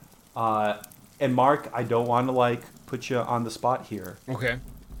 And Mark, I don't want to like put you on the spot here, Okay.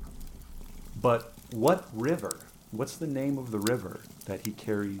 but what river? What's the name of the river that he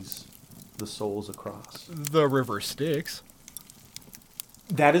carries the souls across? The river Styx.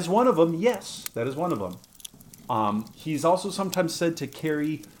 That is one of them, yes. That is one of them. He's also sometimes said to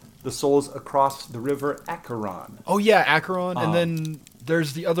carry the souls across the river Acheron. Oh yeah, Acheron, and then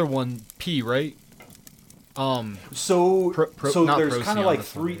there's the other one, P, right? So not there's kind Procyon, of like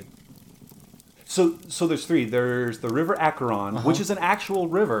that's 3. not it. So there's 3. There's the river Acheron, which is an actual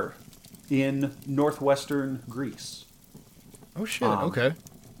river in northwestern Greece. Oh shit. Okay.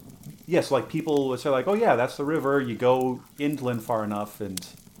 Yes, like people would say like, oh yeah, that's the river. You go inland far enough and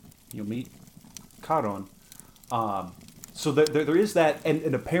you'll meet Charon. So there is that,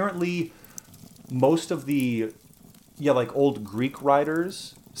 and apparently most of the like old Greek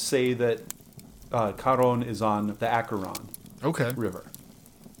writers say that Charon is on the Acheron Okay. river.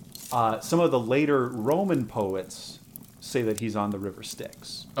 Some of the later Roman poets say that he's on the river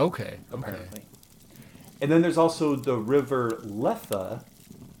Styx, Okay. apparently. And then there's also the river Lethe,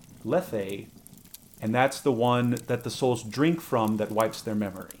 and that's the one that the souls drink from that wipes their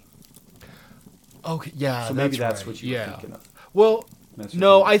memory. Okay. Yeah. So maybe that's right. what you were Yeah. thinking of. Well, That's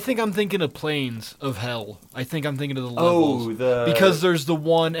no, what I think I'm thinking of planes of hell. I think I'm thinking of the Oh, levels. Because there's the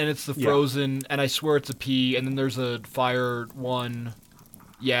one, and it's the frozen, and I swear it's a P, and then there's a fire one.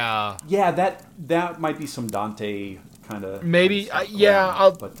 Yeah. Yeah, that might be some Dante kind of. Maybe.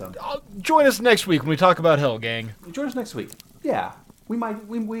 I'll join us next week when we talk about hell, gang. Join us next week. Yeah, we might as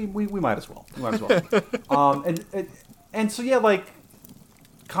well. We might as well. And so yeah, like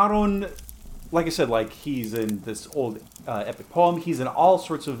Charon, like I said, like he's in this old epic poem. He's in all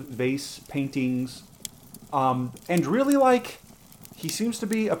sorts of vase paintings, and really like he seems to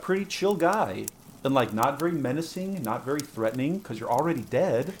be a pretty chill guy. And like not very menacing, not very threatening, because you're already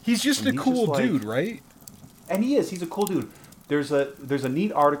dead. He's just And a cool like- dude, right? And he is. He's a cool dude. There's a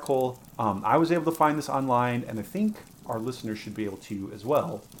neat article. I was able to find this online, and I think our listeners should be able to as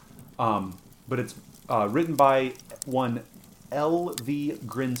well. But it's written by one L.V.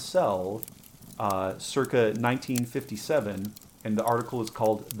 Grinsell, circa 1957, and the article is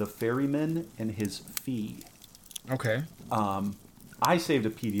called "The Ferryman and His Fee." Okay. I saved a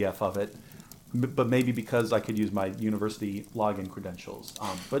PDF of it, but maybe because I could use my university login credentials.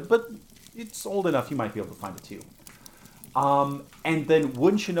 But it's old enough, you might be able to find it too. And then,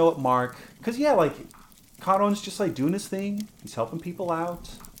 wouldn't you know it, Mark? Because, yeah, like, Charon's just, like, doing his thing. He's helping people out,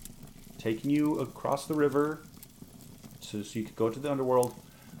 taking you across the river so you could go to the underworld.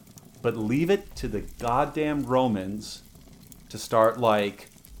 But leave it to the goddamn Romans to start, like,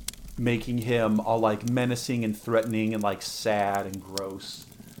 making him all, like, menacing and threatening and, like, sad and gross.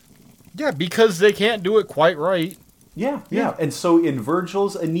 Yeah, because they can't do it quite right. Yeah. And so in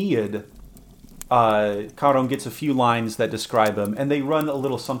Virgil's Aeneid, Charon gets a few lines that describe him, and they run a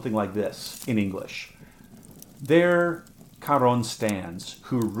little something like this in English. There Charon stands,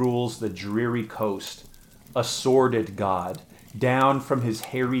 who rules the dreary coast, a sordid god. Down from his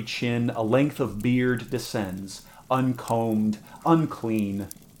hairy chin a length of beard descends, uncombed, unclean.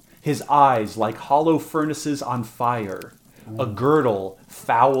 His eyes like hollow furnaces on fire. A girdle,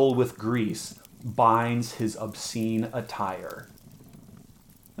 foul with grease, binds his obscene attire.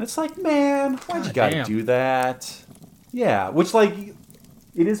 And it's like, man, why'd you gotta do that? Yeah, which, like,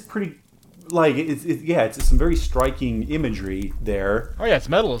 it is pretty, like, it's some very striking imagery there. Oh yeah, it's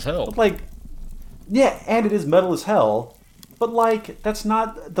metal as hell. But, like, yeah, and it is metal as hell, but, like, that's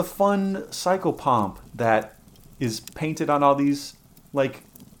not the fun psychopomp that is painted on all these, like,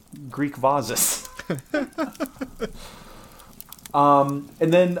 Greek vases. And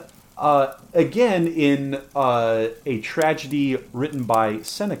then, again, in a tragedy written by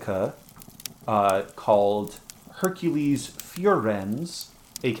Seneca called Hercules Furens,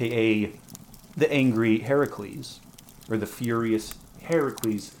 a.k.a. the angry Heracles, or the furious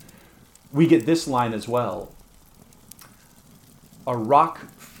Heracles, we get this line as well. A rock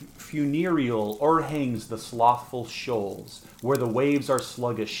funereal o'erhangs the slothful shoals, where the waves are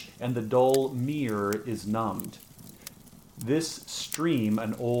sluggish and the dull mere is numbed. This stream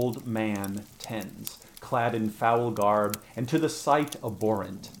an old man tends, clad in foul garb, and to the sight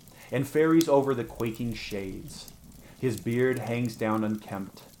abhorrent, and ferries over the quaking shades. His beard hangs down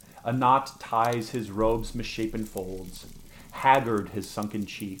unkempt, a knot ties his robe's misshapen folds. Haggard his sunken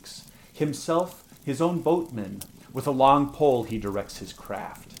cheeks, himself his own boatman, with a long pole he directs his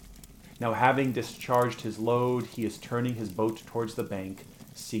craft. Now having discharged his load, he is turning his boat towards the bank,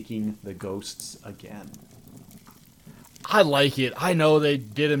 seeking the ghosts again. I like it. I know they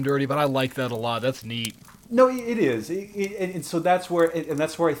did him dirty, but I like that a lot. That's neat. No, it is, and so that's where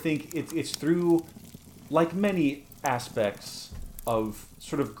I think it's through, like many aspects of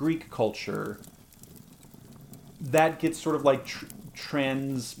sort of Greek culture, that gets sort of like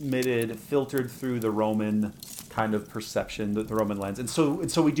transmitted, filtered through the Roman kind of perception, the Roman lens, and so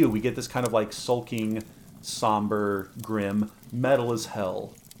we get this kind of like sulking, somber, grim, metal as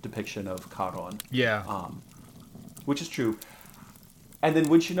hell depiction of Charon. Yeah. Which is true. And then,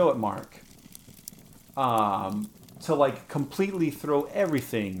 wouldn't you know it, Mark, to like completely throw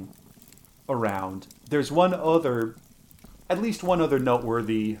everything around, there's at least one other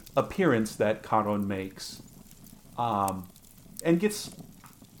noteworthy appearance that Charon makes, and gets,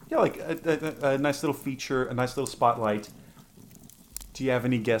 like a nice little feature, a nice little spotlight. Do you have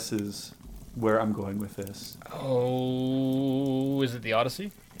any guesses where I'm going with this? Oh, is it the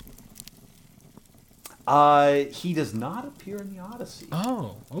Odyssey? He does not appear in the Odyssey.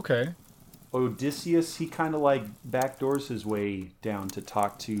 Oh, okay. Odysseus, he kind of like backdoors his way down to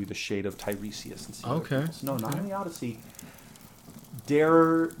talk to the shade of Tiresias. And see Okay. No, not in the Odyssey.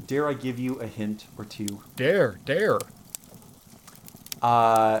 Dare I give you a hint or two? Dare.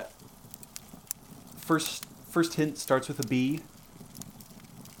 First hint starts with a B.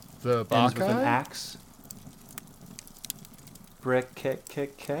 The Ends with an Bacchae? axe.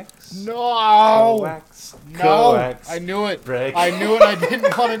 Brekekekex? No! Coax. No! Coax. I knew it. Break. I knew it. I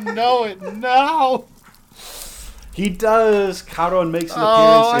didn't want to know it. No! He does. Charon makes an Oh,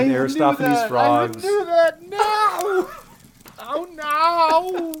 appearance I in knew Aristophanes' that. Frogs. I knew that. No! Oh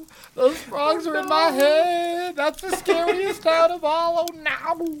no! Those frogs are in my head. That's the scariest out of all. Oh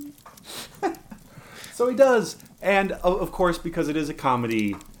no! So he does. And of course, because it is a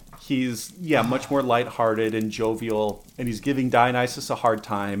comedy, he's much more lighthearted and jovial, and he's giving Dionysus a hard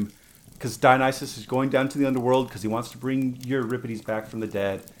time because Dionysus is going down to the underworld because he wants to bring Euripides back from the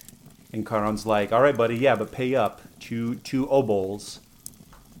dead. And Charon's like, "All right, buddy, yeah, but pay up two obols."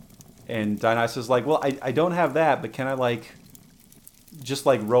 And Dionysus is like, "Well, I don't have that, but can I like just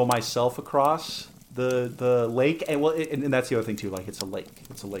like row myself across the lake, and well, and that's the other thing too. Like it's a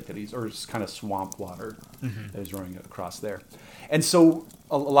lake that or it's kind of swamp water that is running across there, and so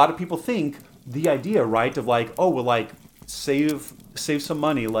a lot of people think the idea, right, of like, oh, well, like save some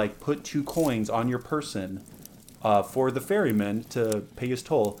money, like put 2 coins on your person for the ferryman to pay his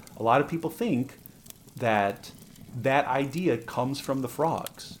toll. A lot of people think that idea comes from the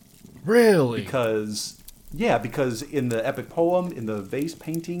frogs. Really? Because in the epic poem, in the vase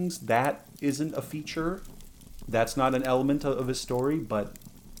paintings, that isn't a feature. That's not an element of his story, but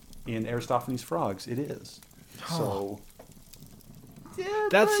in Aristophanes' Frogs, it is. So yeah,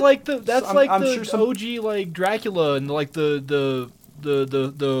 that's like the sure OG like Dracula and like the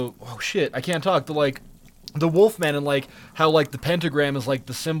oh shit, I can't talk. The Wolfman, and like how like the pentagram is like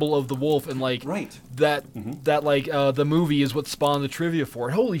the symbol of the wolf, and like right. that like the movie is what spawned the trivia for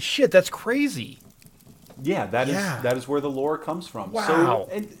it. Holy shit, that's crazy. Yeah, that is where the lore comes from. Wow. So,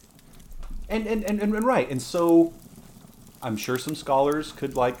 and right, and so I'm sure some scholars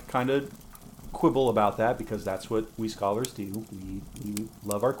could like kind of quibble about that, because that's what we scholars do. We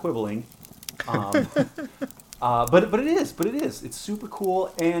love our quibbling. But it is. It's super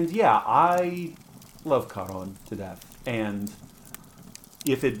cool, and yeah, I love Charon to death. And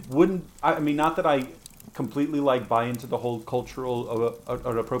if it wouldn't, I mean, not that I completely like buy into the whole cultural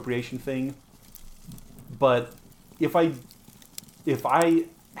appropriation thing, but if I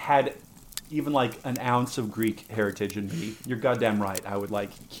had even like an ounce of Greek heritage in me, you're goddamn right, I would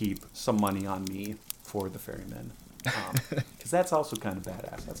like keep some money on me for the ferryman, because that's also kind of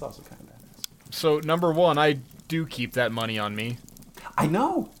badass. So number 1, I do keep that money on me. I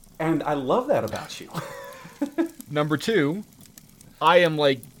know, and I love that about you. Number 2, I am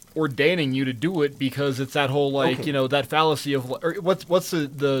like ordaining you to do it because it's that whole like Okay. that fallacy of or what's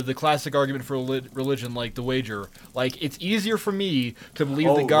the classic argument for religion, like the wager. Like it's easier for me to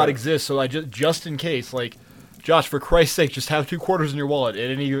believe that God right. exists, so I just in case, like, Josh, for Christ's sake, just have 2 quarters in your wallet at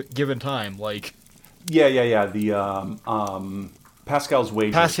any given time, like. Yeah. The Pascal's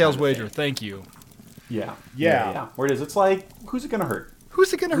wager. Pascal's kind of wager. thing. Thank you. Yeah. Where it is, it's like, who's it gonna hurt?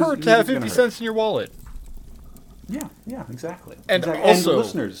 Who's it going to hurt Who's to have it gonna 50 hurt? cents in your wallet? Yeah, exactly. And Exactly. also,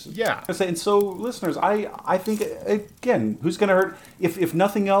 listeners. yeah. And so listeners, I think, again, who's gonna hurt? If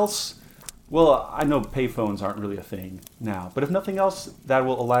nothing else, well, I know payphones aren't really a thing now, but if nothing else, that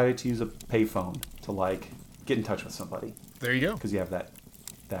will allow you to use a payphone to like get in touch with somebody, There you go. because you have that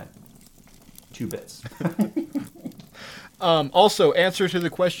 2 bits. Also, answer to the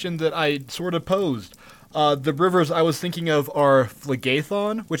question that I sort of posed. The rivers I was thinking of are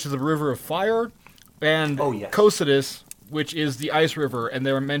Phlegethon, which is a river of fire, and Oh, yes. Cocytus, which is the ice river, and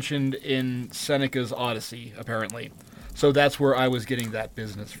they were mentioned in Seneca's Odyssey, apparently. So that's where I was getting that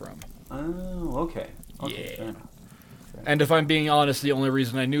business from. Oh, okay. Yeah. Fair enough. And if I'm being honest, the only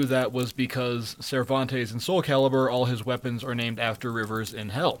reason I knew that was because Cervantes in Soul Calibur, all his weapons are named after rivers in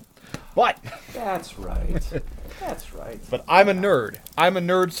hell. But That's right. That's right. But I'm a nerd. I'm a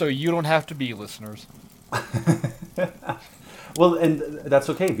nerd, so you don't have to be, listeners. Well, and that's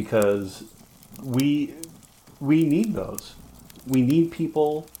okay, because we need those. We need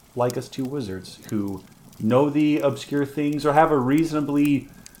people like us 2 wizards who know the obscure things or have a reasonably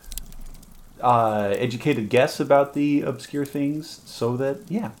educated guess about the obscure things, so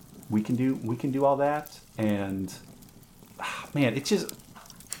that we can do all that. And man, it's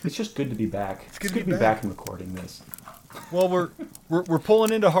just good to be back. It's good to be back and recording this. Well, we're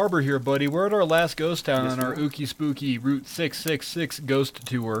pulling into harbor here, buddy. We're at our last ghost town Yes, on our we are. Ookie Spooky Route 666 ghost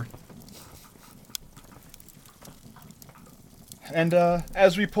tour. And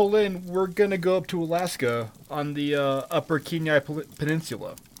as we pull in, we're gonna go up to Alaska on the Upper Kenai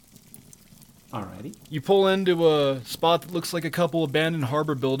Peninsula. Alrighty. You pull into a spot that looks like a couple abandoned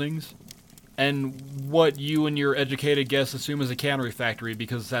harbor buildings, and what you and your educated guess assume is a cannery factory,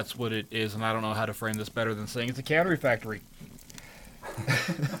 because that's what it is, and I don't know how to frame this better than saying it's a cannery factory.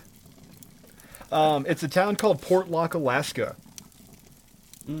 It's a town called Portlock, Alaska.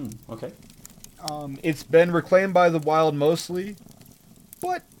 Okay. It's been reclaimed by the wild mostly,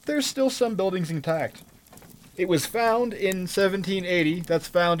 but there's still some buildings intact. It was found in 1780, that's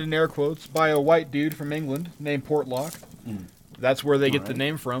found in air quotes, by a white dude from England named Portlock. That's where they get the Alright.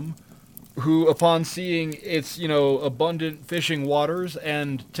 name from. Who, upon seeing its, abundant fishing waters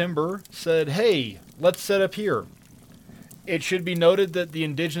and timber, said, "Hey, let's set up here." It should be noted that the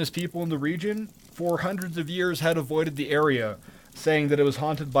indigenous people in the region, for hundreds of years, had avoided the area, saying that it was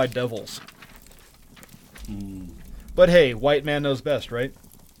haunted by devils. But hey, white man knows best, right?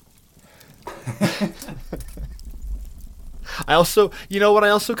 I also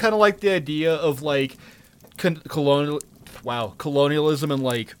kind of like the idea of, like, colonialism and,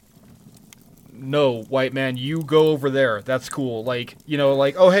 like, no, white man, you go over there. That's cool. Like, you know,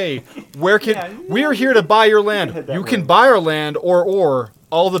 like, oh, hey, where can, we're here to buy your land. You can buy our land or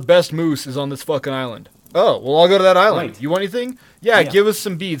all the best moose is on this fucking island. Oh, well, I'll go to that island. Right. You want anything? Yeah, give us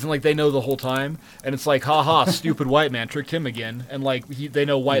some beads. And, like, they know the whole time. And it's like, haha, stupid white man tricked him again. And, like, they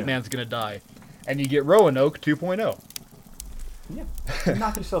know white man's going to die. And you get Roanoke 2.0. Yeah.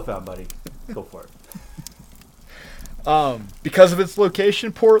 Knock yourself out, buddy. Go for it. Because of its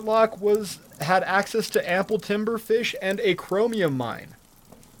location, Portlock had access to ample timber, fish, and a chromium mine.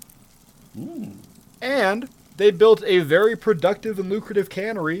 And they built a very productive and lucrative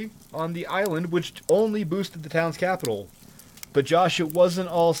cannery on the island, which only boosted the town's capital. But Josh, it wasn't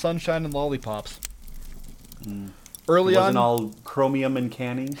all sunshine and lollipops. Early It wasn't on, all chromium and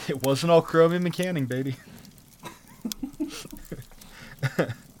canning. it wasn't all chromium and canning, baby.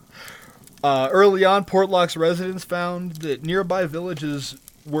 Early on, Portlock's residents found that nearby villages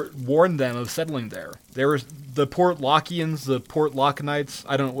warned them of settling there. There was the Portlockians, the Portlockinites,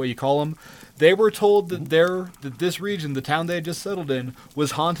 I don't know what you call them. They were told that this region, the town they had just settled in,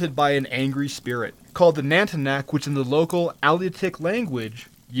 was haunted by an angry spirit called the Nantinak, which in the local Aleutic language,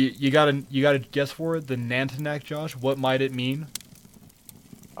 you gotta guess for it. The Nantinak, Josh. What might it mean?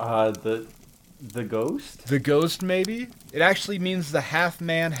 The ghost? The ghost, maybe. It actually means the half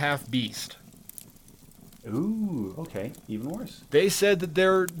man, half beast. Ooh, okay, even worse. They said that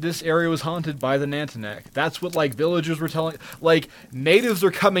this area was haunted by the Nantinak. That's what, like, villagers were telling. Like, natives are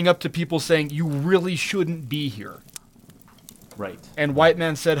coming up to people saying, you really shouldn't be here. Right. And white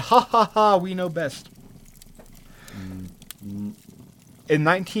man said, ha ha ha, we know best. In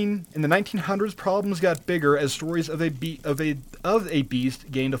the 1900s, problems got bigger as stories of a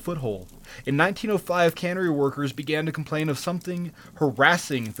beast gained a foothold. In 1905, cannery workers began to complain of something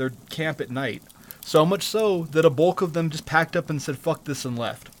harassing their camp at night. So much so that a bulk of them just packed up and said, fuck this, and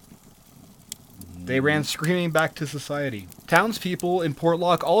left. They ran screaming back to society. Townspeople in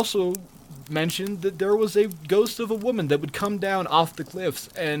Portlock also mentioned that there was a ghost of a woman that would come down off the cliffs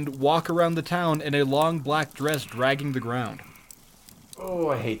and walk around the town in a long black dress dragging the ground. Oh,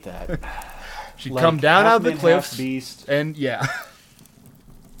 I hate that. She'd come down out of the half man, cliffs, half beast. and yeah.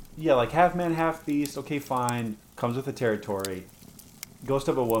 Yeah, like half man, half beast. Okay, fine. Comes with the territory. Ghost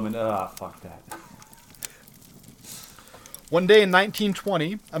of a woman. Fuck that. One day in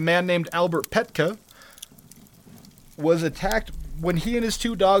 1920, a man named Albert Petka was attacked when he and his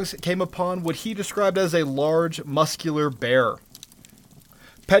two dogs came upon what he described as a large, muscular bear.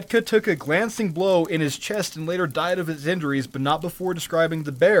 Petka took a glancing blow in his chest and later died of his injuries, but not before describing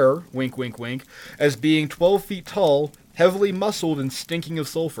the bear, wink wink wink, as being 12 feet tall, heavily muscled, and stinking of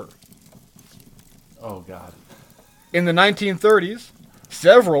sulfur. Oh, God. In the 1930s,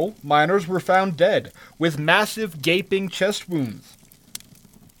 several miners were found dead, with massive gaping chest wounds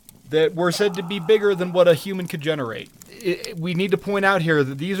that were said to be bigger than what a human could generate. We need to point out here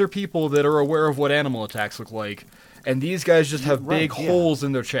that these are people that are aware of what animal attacks look like, and these guys just have big holes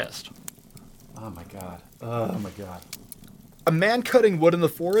in their chest. Oh, my God. Oh, my God. A man cutting wood in the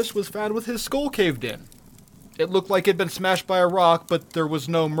forest was found with his skull caved in. It looked like it had been smashed by a rock, but there was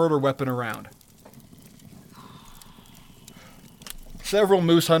no murder weapon around. Several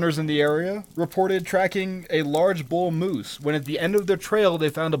moose hunters in the area reported tracking a large bull moose when at the end of their trail they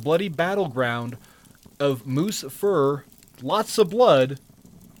found a bloody battleground of moose fur, lots of blood,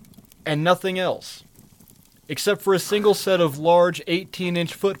 and nothing else. Except for a single set of large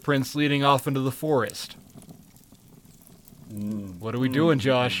 18-inch footprints leading off into the forest. What are we doing,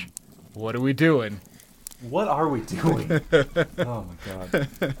 Josh? What are we doing? What are we doing? Oh, my God.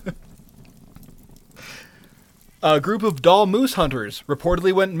 A group of Dall moose hunters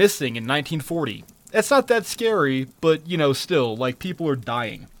reportedly went missing in 1940. It's not that scary, but, you know, still, like, people are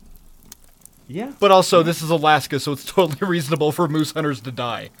dying. Yeah. But also, this is Alaska, so it's totally reasonable for moose hunters to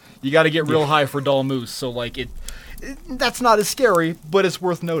die. You gotta get real high for Dall moose, so, like, that's not as scary, but it's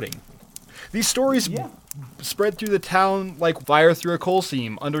worth noting. These stories spread through the town like fire through a coal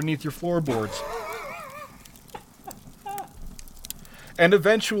seam underneath your floorboards. And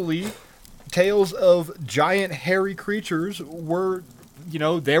eventually, tales of giant hairy creatures were, you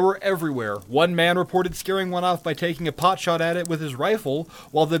know, they were everywhere. One man reported scaring one off by taking a pot shot at it with his rifle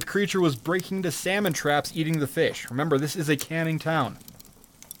while the creature was breaking into salmon traps eating the fish. Remember, this is a canning town.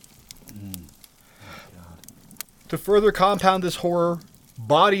 To further compound this horror,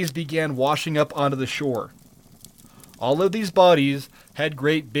 bodies began washing up onto the shore. All of these bodies had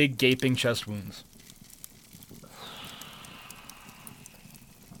great big gaping chest wounds.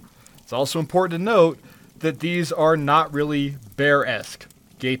 It's also important to note that these are not really bear-esque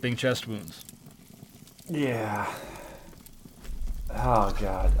gaping chest wounds. Yeah. Oh,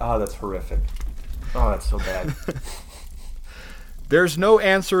 God. Oh, that's horrific. Oh, that's so bad. There's no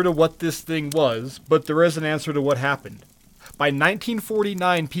answer to what this thing was, but there is an answer to what happened. By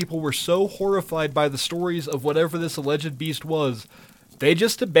 1949, people were so horrified by the stories of whatever this alleged beast was, they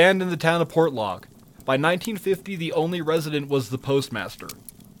just abandoned the town of Portlock. By 1950, the only resident was the postmaster.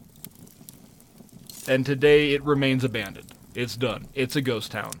 And today it remains abandoned. It's done. It's a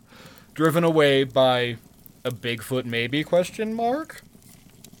ghost town. Driven away by a Bigfoot maybe, question mark?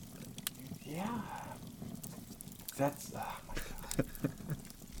 Yeah. That's... Oh my God.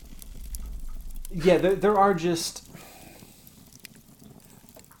 Yeah, there are just...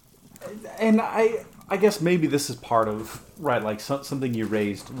 And I guess maybe this is part of, right, like something you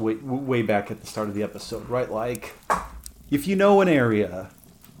raised way back at the start of the episode, right? Like, if you know an area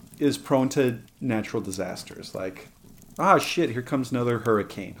is prone to natural disasters, like, ah, shit, here comes another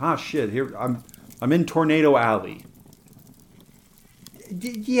hurricane. Ah, shit, here I'm in Tornado Alley.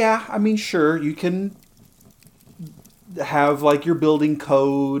 Yeah, I mean, sure, you can have, like, your building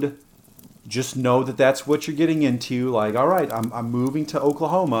code. Just know that that's what you're getting into. Like, all right, I'm moving to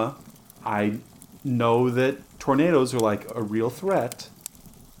Oklahoma. I know that tornadoes are like a real threat.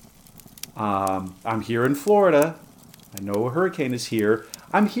 I'm here in Florida. I know a hurricane is here.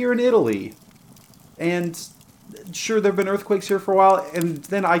 I'm here in Italy. And sure, there have been earthquakes here for a while, and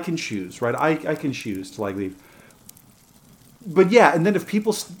then I can choose, right? I can choose to, like, leave. But yeah, and then if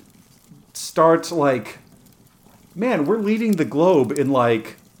people start, like, man, we're leading the globe in,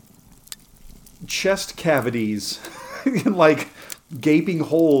 like, chest cavities and, like, gaping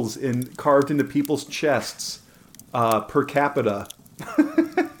holes carved into people's chests per capita.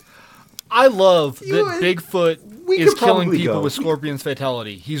 I love that Bigfoot is killing people go. with Scorpion's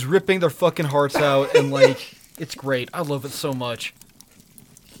fatality. He's ripping their fucking hearts out, and, like, it's great. I love it so much.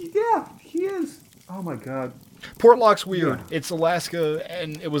 Yeah, he is. Oh my God. Portlock's weird. Yeah. It's Alaska,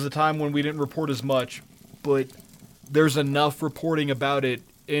 and it was a time when we didn't report as much, but there's enough reporting about it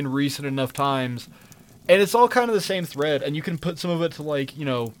in recent enough times. And it's all kind of the same thread, and you can put some of it to, like, you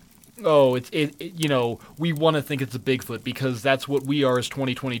know, oh, you know, we want to think it's a Bigfoot because that's what we are as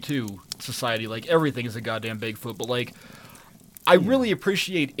 2022 society. Like, everything is a goddamn Bigfoot. But, like, I really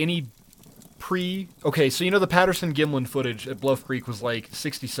appreciate any okay, so you know the Patterson-Gimlin footage at Bluff Creek was, like,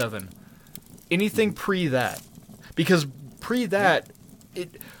 67. Anything pre that. Because pre that,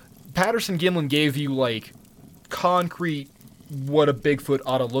 Patterson-Gimlin gave you, like, concrete what a Bigfoot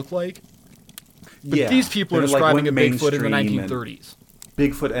ought to look like. But these people are describing a Bigfoot in the 1930s.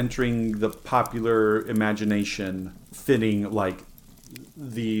 Bigfoot entering the popular imagination, fitting, like,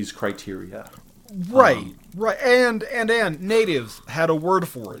 these criteria. Right, right. And natives had a word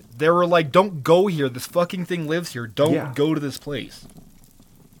for it. They were like, don't go here. This fucking thing lives here. Don't go to this place.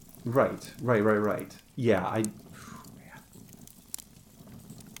 Right. Yeah,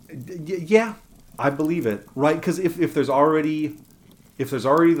 yeah, I believe it. Right, because if there's already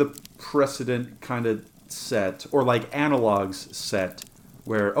the precedent kind of set, or like analogs set,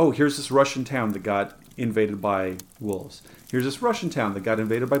 where, oh, here's this Russian town that got invaded by wolves. Here's this Russian town that got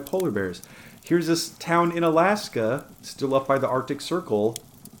invaded by polar bears. Here's this town in Alaska, still up by the Arctic Circle,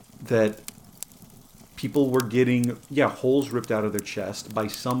 that people were getting, holes ripped out of their chest by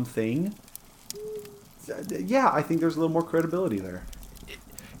something. Yeah, I think there's a little more credibility there.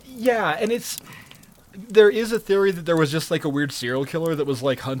 Yeah, and there is a theory that there was just, like, a weird serial killer that was,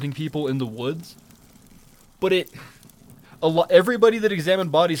 like, hunting people in the woods. But everybody that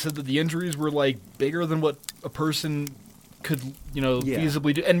examined bodies said that the injuries were, like, bigger than what a person could, you know,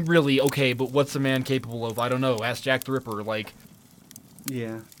 feasibly do. And really, okay, but what's a man capable of? I don't know. Ask Jack the Ripper. Like,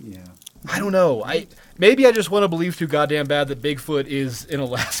 yeah. I don't know. Maybe I just want to believe too goddamn bad that Bigfoot is in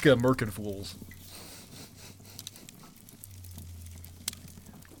Alaska murking fools.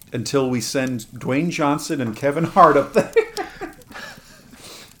 Until we send Dwayne Johnson and Kevin Hart up there.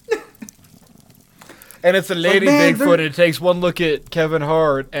 And it's a lady Bigfoot, and it takes one look at Kevin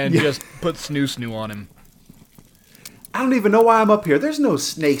Hart and just put snoo on him. I don't even know why I'm up here. There's no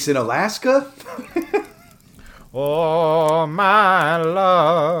snakes in Alaska. Oh, my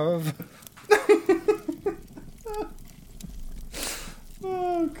love.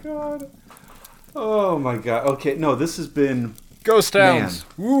 Oh, God. Oh, my God. Okay, no, this has been... Ghost towns.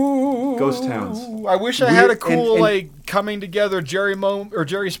 Ooh, Ghost towns. I wish I had a cool, like, coming together Jerry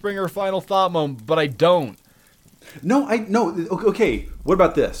Springer final thought moment, but I don't. No. Okay, what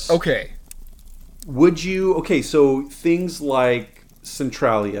about this? Okay. Would you... Okay, so things like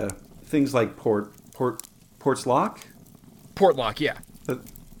Centralia, things like Portlock? Portlock, yeah.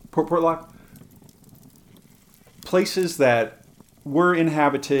 Portlock? Places that were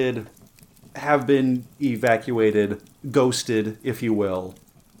inhabited, have been evacuated, ghosted, if you will.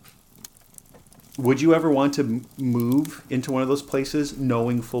 would you ever want to move into one of those places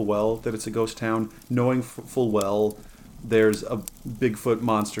knowing full well that it's a ghost town, knowing full well there's a Bigfoot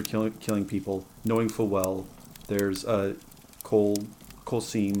monster killing people, knowing full well there's a coal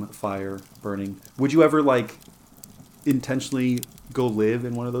seam fire burning? Would you ever, like, intentionally go live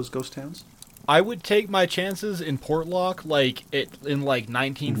in one of those ghost towns? I would take my chances in Portlock, in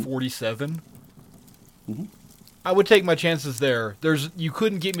 1947. Mm-hmm. I would take my chances there. You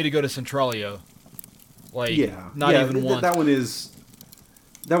couldn't get me to go to Centralia. Not even once. That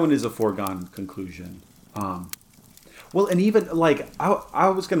one is a foregone conclusion. Well, and even, like, I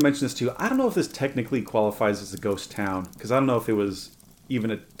was going to mention this too. I don't know if this technically qualifies as a ghost town, because I don't know if it was even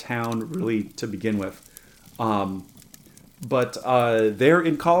a town really to begin with. But there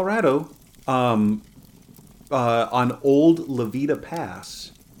in Colorado, on Old Levita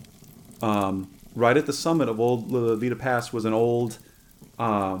Pass, right at the summit of Old Levita Pass was an old,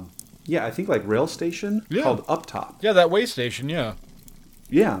 I think like rail station called Uptop. Yeah, that way station, yeah.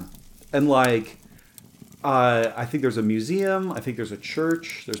 Yeah. And like, I think there's a museum. I think there's a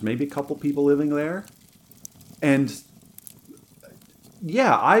church. There's maybe a couple people living there. And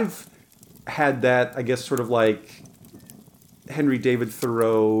yeah, I've had that, I guess, sort of like Henry David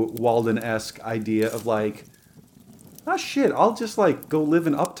Thoreau, Walden-esque idea of like, oh shit, I'll just like go live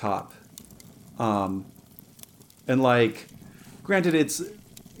in Uptop. And like, granted, it's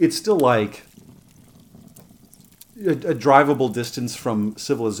still like a drivable distance from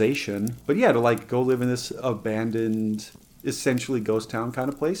civilization, but yeah, to like go live in this abandoned, essentially ghost town kind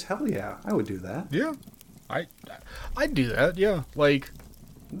of place, hell yeah, I would do that. Yeah, I'd do that. Yeah, like,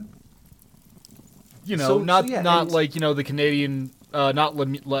 not like, the Canadian, not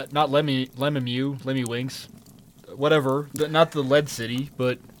Lemmy Winks, whatever, not the Lead City,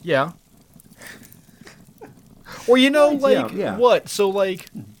 but yeah. Or what? So like,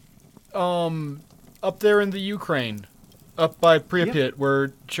 up there in the Ukraine, up by Pripyat, where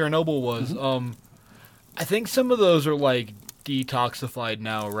Chernobyl was, I think some of those are like detoxified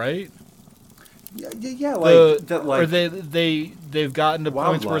now, right? Yeah, or they've gotten to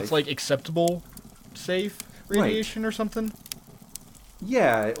points where it's like acceptable, safe radiation or something.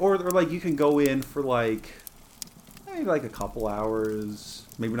 Yeah, or like you can go in for like maybe like a couple hours,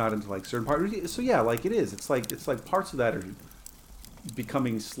 maybe not into like certain parts. So yeah, like it's like parts of that are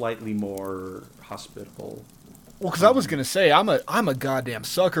becoming slightly more hospitable. Well, because I was gonna say I'm a goddamn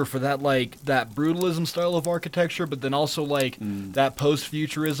sucker for that, like that brutalism style of architecture, but then also like that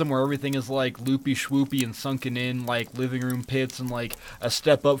post-futurism where everything is like loopy swoopy and sunken in, like living room pits and like a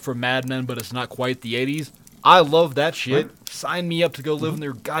step up from Mad Men, but it's not quite the 80s. I love that shit. Right. Sign me up to go live in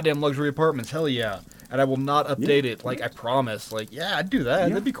their goddamn luxury apartments. Hell yeah. And I will not update it. Like, I promise. Like, yeah, I'd do that. Yeah.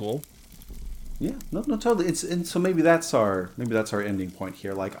 That'd be cool. Yeah, no, totally. And so maybe that's our ending point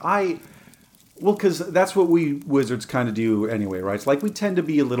here. Like, because that's what we wizards kind of do anyway, right? It's like we tend to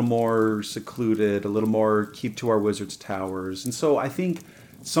be a little more secluded, a little more keep to our wizards' towers. And so I think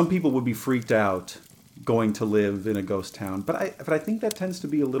some people would be freaked out going to live in a ghost town. But I think that tends to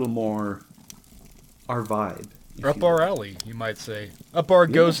be a little more our vibe. Up our alley, you might say. Up our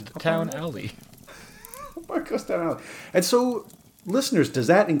ghost town alley. Our ghost town alley. And so, listeners, does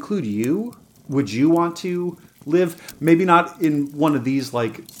that include you? Would you want to live, maybe not in one of these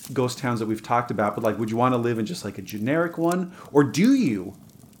like ghost towns that we've talked about, but like, would you want to live in just like a generic one? Or do you?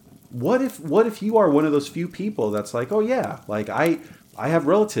 What if you are one of those few people that's like, oh yeah, like I have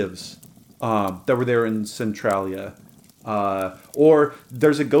relatives that were there in Centralia. Or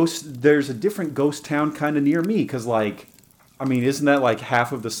there's a different ghost town kind of near me, because like, I mean, isn't that like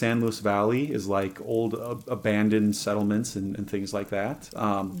half of the San Luis Valley is like old abandoned settlements and things like that?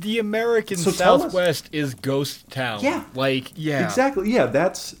 The American Southwest is ghost town. Yeah, like yeah, exactly. Yeah,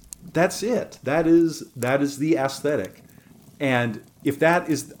 that's it. That is the aesthetic. And if that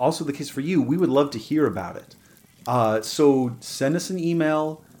is also the case for you, we would love to hear about it. So send us an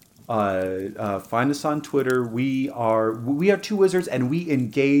email. Find us on Twitter. We are Two Wizards, and we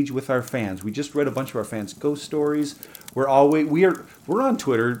engage with our fans. We just read a bunch of our fans' ghost stories. We're on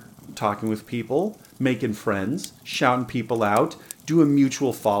Twitter talking with people, making friends, shouting people out, doing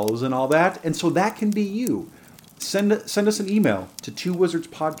mutual follows and all that. And so that can be you. Send us an email to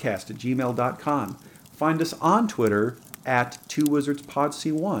twowizardspodcast@gmail.com. Find us on Twitter at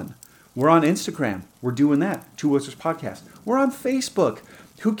twowizardspodc1. We're on Instagram. We're doing that. Two Wizards Podcast. We're on Facebook.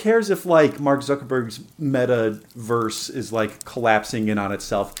 Who cares if like Mark Zuckerberg's metaverse is like collapsing in on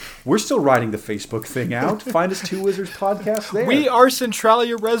itself? We're still riding the Facebook thing out. Find us Two Wizards Podcast there. We are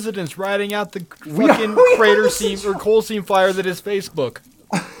Centralia residents riding out the fucking crater seam or coal seam fire that is Facebook.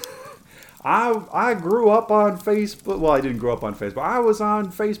 I grew up on Facebook. Well, I didn't grow up on Facebook. I was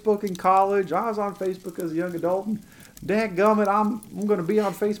on Facebook in college. I was on Facebook as a young adult. And dadgummit, I'm going to be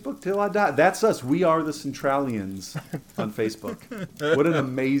on Facebook till I die. That's us. We are the Centralians on Facebook. What an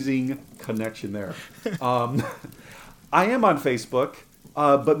amazing connection there. I am on Facebook,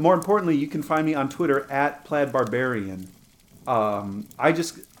 but more importantly, you can find me on Twitter at Plaid Barbarian.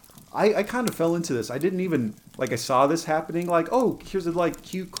 I kind of fell into this. I didn't even, I saw this happening, oh, here's a,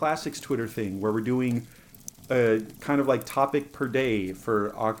 cute classics Twitter thing where we're doing a kind of, topic per day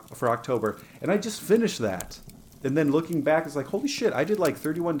for October. And I just finished that. And then looking back, it's holy shit, I did,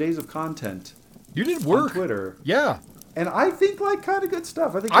 31 days of content. You did work. On Twitter. Yeah. And I think, kind of good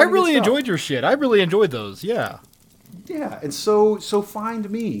stuff. I really enjoyed your shit. I really enjoyed those, yeah. Yeah, and so find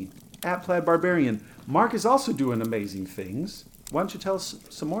me at Plaid Barbarian. Mark is also doing amazing things. Why don't you tell us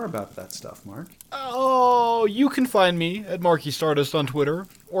some more about that stuff, Mark? Oh, you can find me at Marky Stardust on Twitter,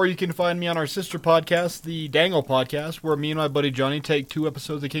 or you can find me on our sister podcast, the Dangle Podcast, where me and my buddy Johnny take 2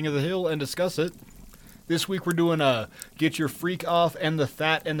 episodes of King of the Hill and discuss it. This week we're doing Get Your Freak Off and the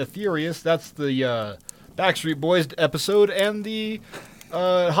Fat and the Furious. That's the Backstreet Boys episode and the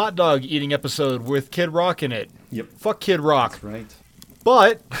hot dog eating episode with Kid Rock in it. Yep. Fuck Kid Rock. That's right.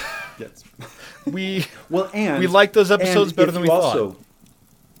 But Yes. we we like those episodes better than we thought.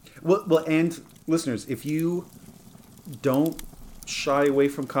 Well, and listeners, if you don't shy away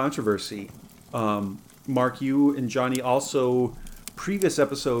from controversy, Mark, you and Johnny also previous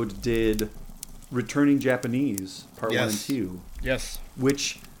episode did Returning Japanese Part 1 and 2. Yes.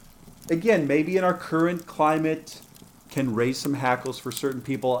 Which, again, maybe in our current climate can raise some hackles for certain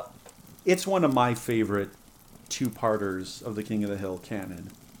people. It's one of my favorite 2-parters of the King of the Hill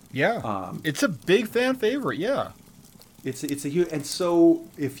canon. Yeah. It's a big fan favorite, yeah. It's a huge, and so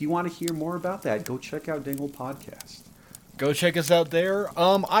if you want to hear more about that, go check out Dingle Podcast. Go check us out there.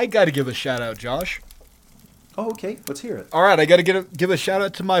 I got to give a shout out, Josh. Oh, okay. Let's hear it. All right, I got to give a shout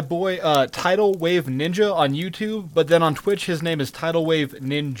out to my boy Tidal Wave Ninja on YouTube, but then on Twitch his name is Tidal Wave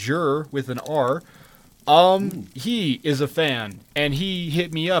Ninja with an R. He is a fan, and he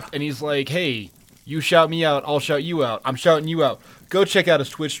hit me up, and he's like, "Hey, you shout me out, I'll shout you out. I'm shouting you out. Go check out his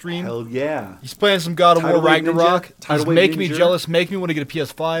Twitch stream. Hell yeah. He's playing some God of War Ragnarok. He's making me Ninja. jealous, making me want to get a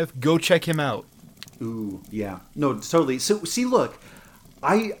PS5. Go check him out." Ooh, yeah. No, totally. So, see, look,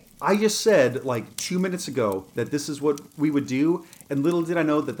 I just said 2 minutes ago that this is what we would do, and little did I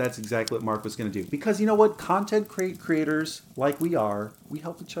know that that's exactly what Mark was going to do. Because you know what? Content creators like we are, we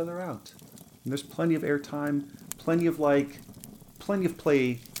help each other out. And there's plenty of airtime, plenty of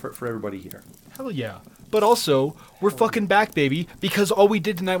play for everybody here. Hell yeah. But also, we're fucking back, baby, because all we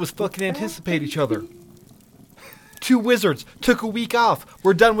did tonight was fucking anticipate each other. 2 wizards took a week off.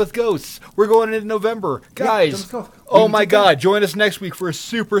 We're done with ghosts. We're going into November. Guys, oh my god, join us next week for a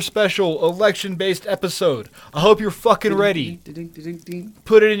super special election-based episode. I hope you're fucking ready.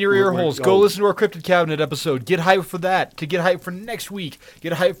 Put it in your ear holes. Go listen to our Cryptid Cabinet episode. Get hyped for that. To get hyped for next week.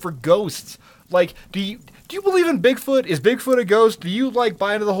 Get hyped for ghosts. Do you believe in Bigfoot? Is Bigfoot a ghost? Do you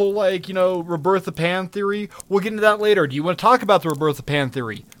buy into the whole rebirth of Pan theory? We'll get into that later. Do you want to talk about the rebirth of Pan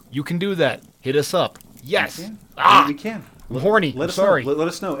theory? You can do that. Hit us up. Yes. We can. I'm horny. Let us Sorry. know. Let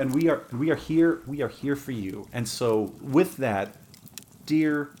us know, and we are here. We are here for you. And so, with that,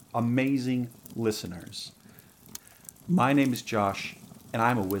 dear amazing listeners, my name is Josh, and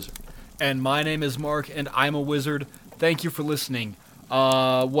I'm a wizard. And my name is Mark, and I'm a wizard. Thank you for listening.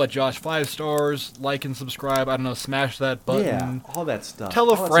 What, Josh? 5 stars, like and subscribe. I don't know. Smash that button. Yeah, all that stuff. Tell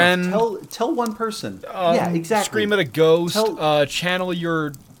a friend. Tell one person. Yeah, exactly. Scream at a ghost. Channel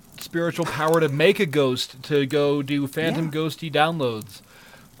your spiritual power to make a ghost, to go do phantom ghosty downloads.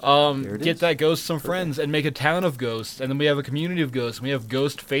 Get that ghost some friends and make a town of ghosts, and then we have a community of ghosts, and we have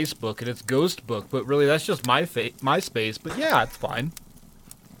Ghost Facebook, and it's Ghost Book, but really that's just MySpace, but yeah, it's fine.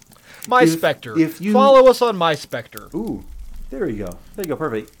 MySpectre. Follow us on MySpectre. Ooh, there you go. There you go,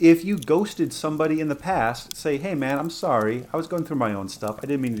 perfect. If you ghosted somebody in the past, say, hey man, I'm sorry, I was going through my own stuff, I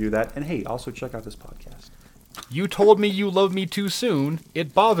didn't mean to do that, and hey, also check out this podcast. You told me you loved me too soon.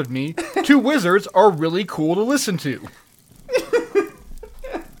 It bothered me. 2 wizards are really cool to listen to.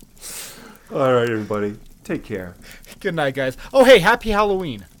 All right, everybody. Take care. Good night, guys. Oh, hey, happy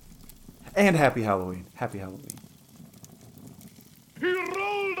Halloween. And happy Halloween. Happy Halloween. He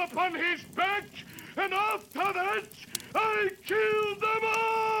rolled upon his back, and after that, I killed them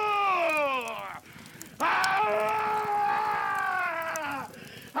all!